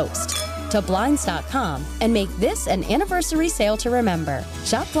raise a toast to Blinds.com and make this an anniversary sale to remember.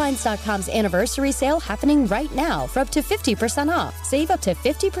 Shop Blinds.com's anniversary sale happening right now for up to 50% off. Save up to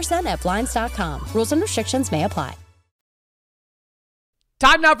 50% at Blinds.com. Rules and restrictions may apply.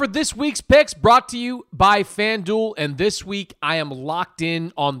 Time now for this week's picks, brought to you by FanDuel. And this week, I am locked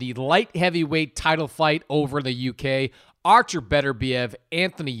in on the light heavyweight title fight over in the UK. Artur Beterbiev,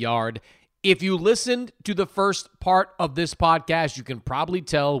 Anthony Yarde. If you listened to the first part of this podcast, you can probably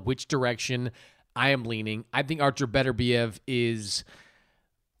tell which direction I am leaning. I think Artur Beterbiev is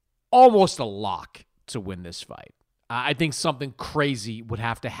almost a lock to win this fight. I think something crazy would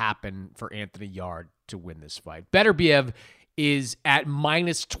have to happen for Anthony Yarde to win this fight. Beterbiev is at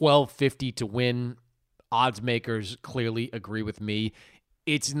minus 1250 to win. Odds makers clearly agree with me.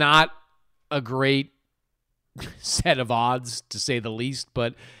 It's not a great set of odds, to say the least,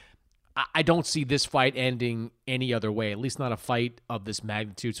 but I don't see this fight ending any other way, at least not a fight of this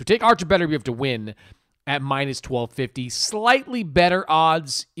magnitude. So take Artur Beterbiev to win at minus 1250. Slightly better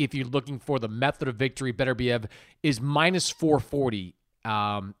odds if you're looking for the method of victory. Beterbiev is minus 440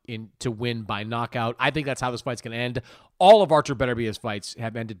 to win by knockout. I think that's how this fight's going to end. All of Artur Beterbiev's fights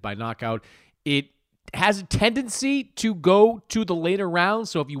have ended by knockout. It has a tendency to go to the later rounds,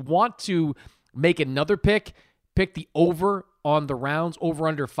 so if you want to make another pick the over on the rounds. Over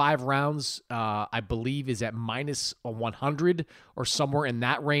under 5 rounds, I believe, is at minus 100 or somewhere in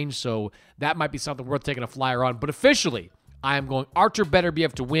that range, so that might be something worth taking a flyer on. But officially, I am going Artur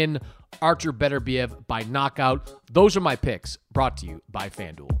Beterbiev to win, Artur Beterbiev by knockout. Those are my picks, brought to you by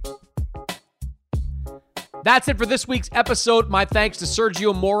FanDuel. That's it for this week's episode. My thanks to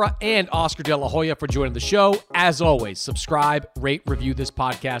Sergio Mora and Oscar De La Hoya for joining the show. As always, subscribe, rate, review this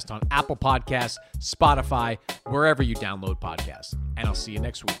podcast on Apple Podcasts, Spotify, wherever you download podcasts. And I'll see you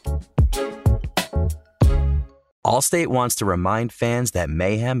next week. Allstate wants to remind fans that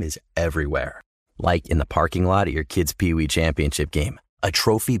mayhem is everywhere. Like in the parking lot at your kid's Pee Wee Championship game. A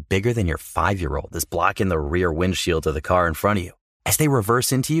trophy bigger than your 5-year-old is blocking the rear windshield of the car in front of you. As they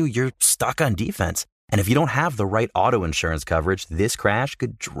reverse into you, you're stuck on defense. And if you don't have the right auto insurance coverage, this crash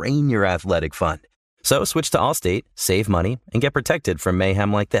could drain your athletic fund. So switch to Allstate, save money, and get protected from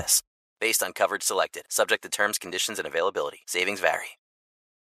mayhem like this. Based on coverage selected, subject to terms, conditions, and availability. Savings vary.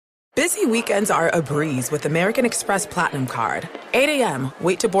 Busy weekends are a breeze with American Express Platinum Card. 8 a.m.,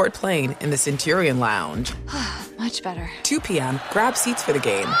 wait to board plane in the Centurion Lounge. Much better. 2 p.m., grab seats for the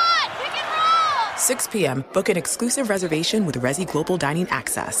game. 6 p.m., book an exclusive reservation with Resy Global Dining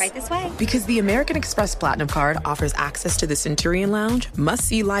Access. Right this way. Because the American Express Platinum Card offers access to the Centurion Lounge,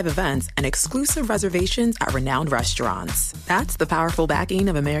 must-see live events, and exclusive reservations at renowned restaurants. That's the powerful backing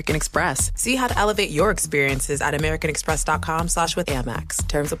of American Express. See how to elevate your experiences at americanexpress.com/withAmex.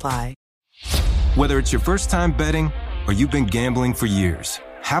 Terms apply. Whether it's your first time betting or you've been gambling for years,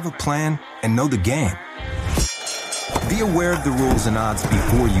 have a plan and know the game. Be aware of the rules and odds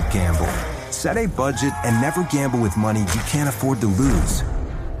before you gamble. Set a budget and never gamble with money you can't afford to lose.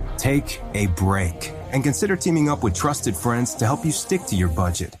 Take a break and consider teaming up with trusted friends to help you stick to your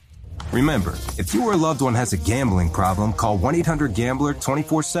budget. Remember, if you or a loved one has a gambling problem, call 1-800-GAMBLER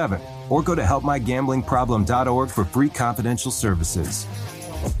 24/7 or go to helpmygamblingproblem.org for free confidential services.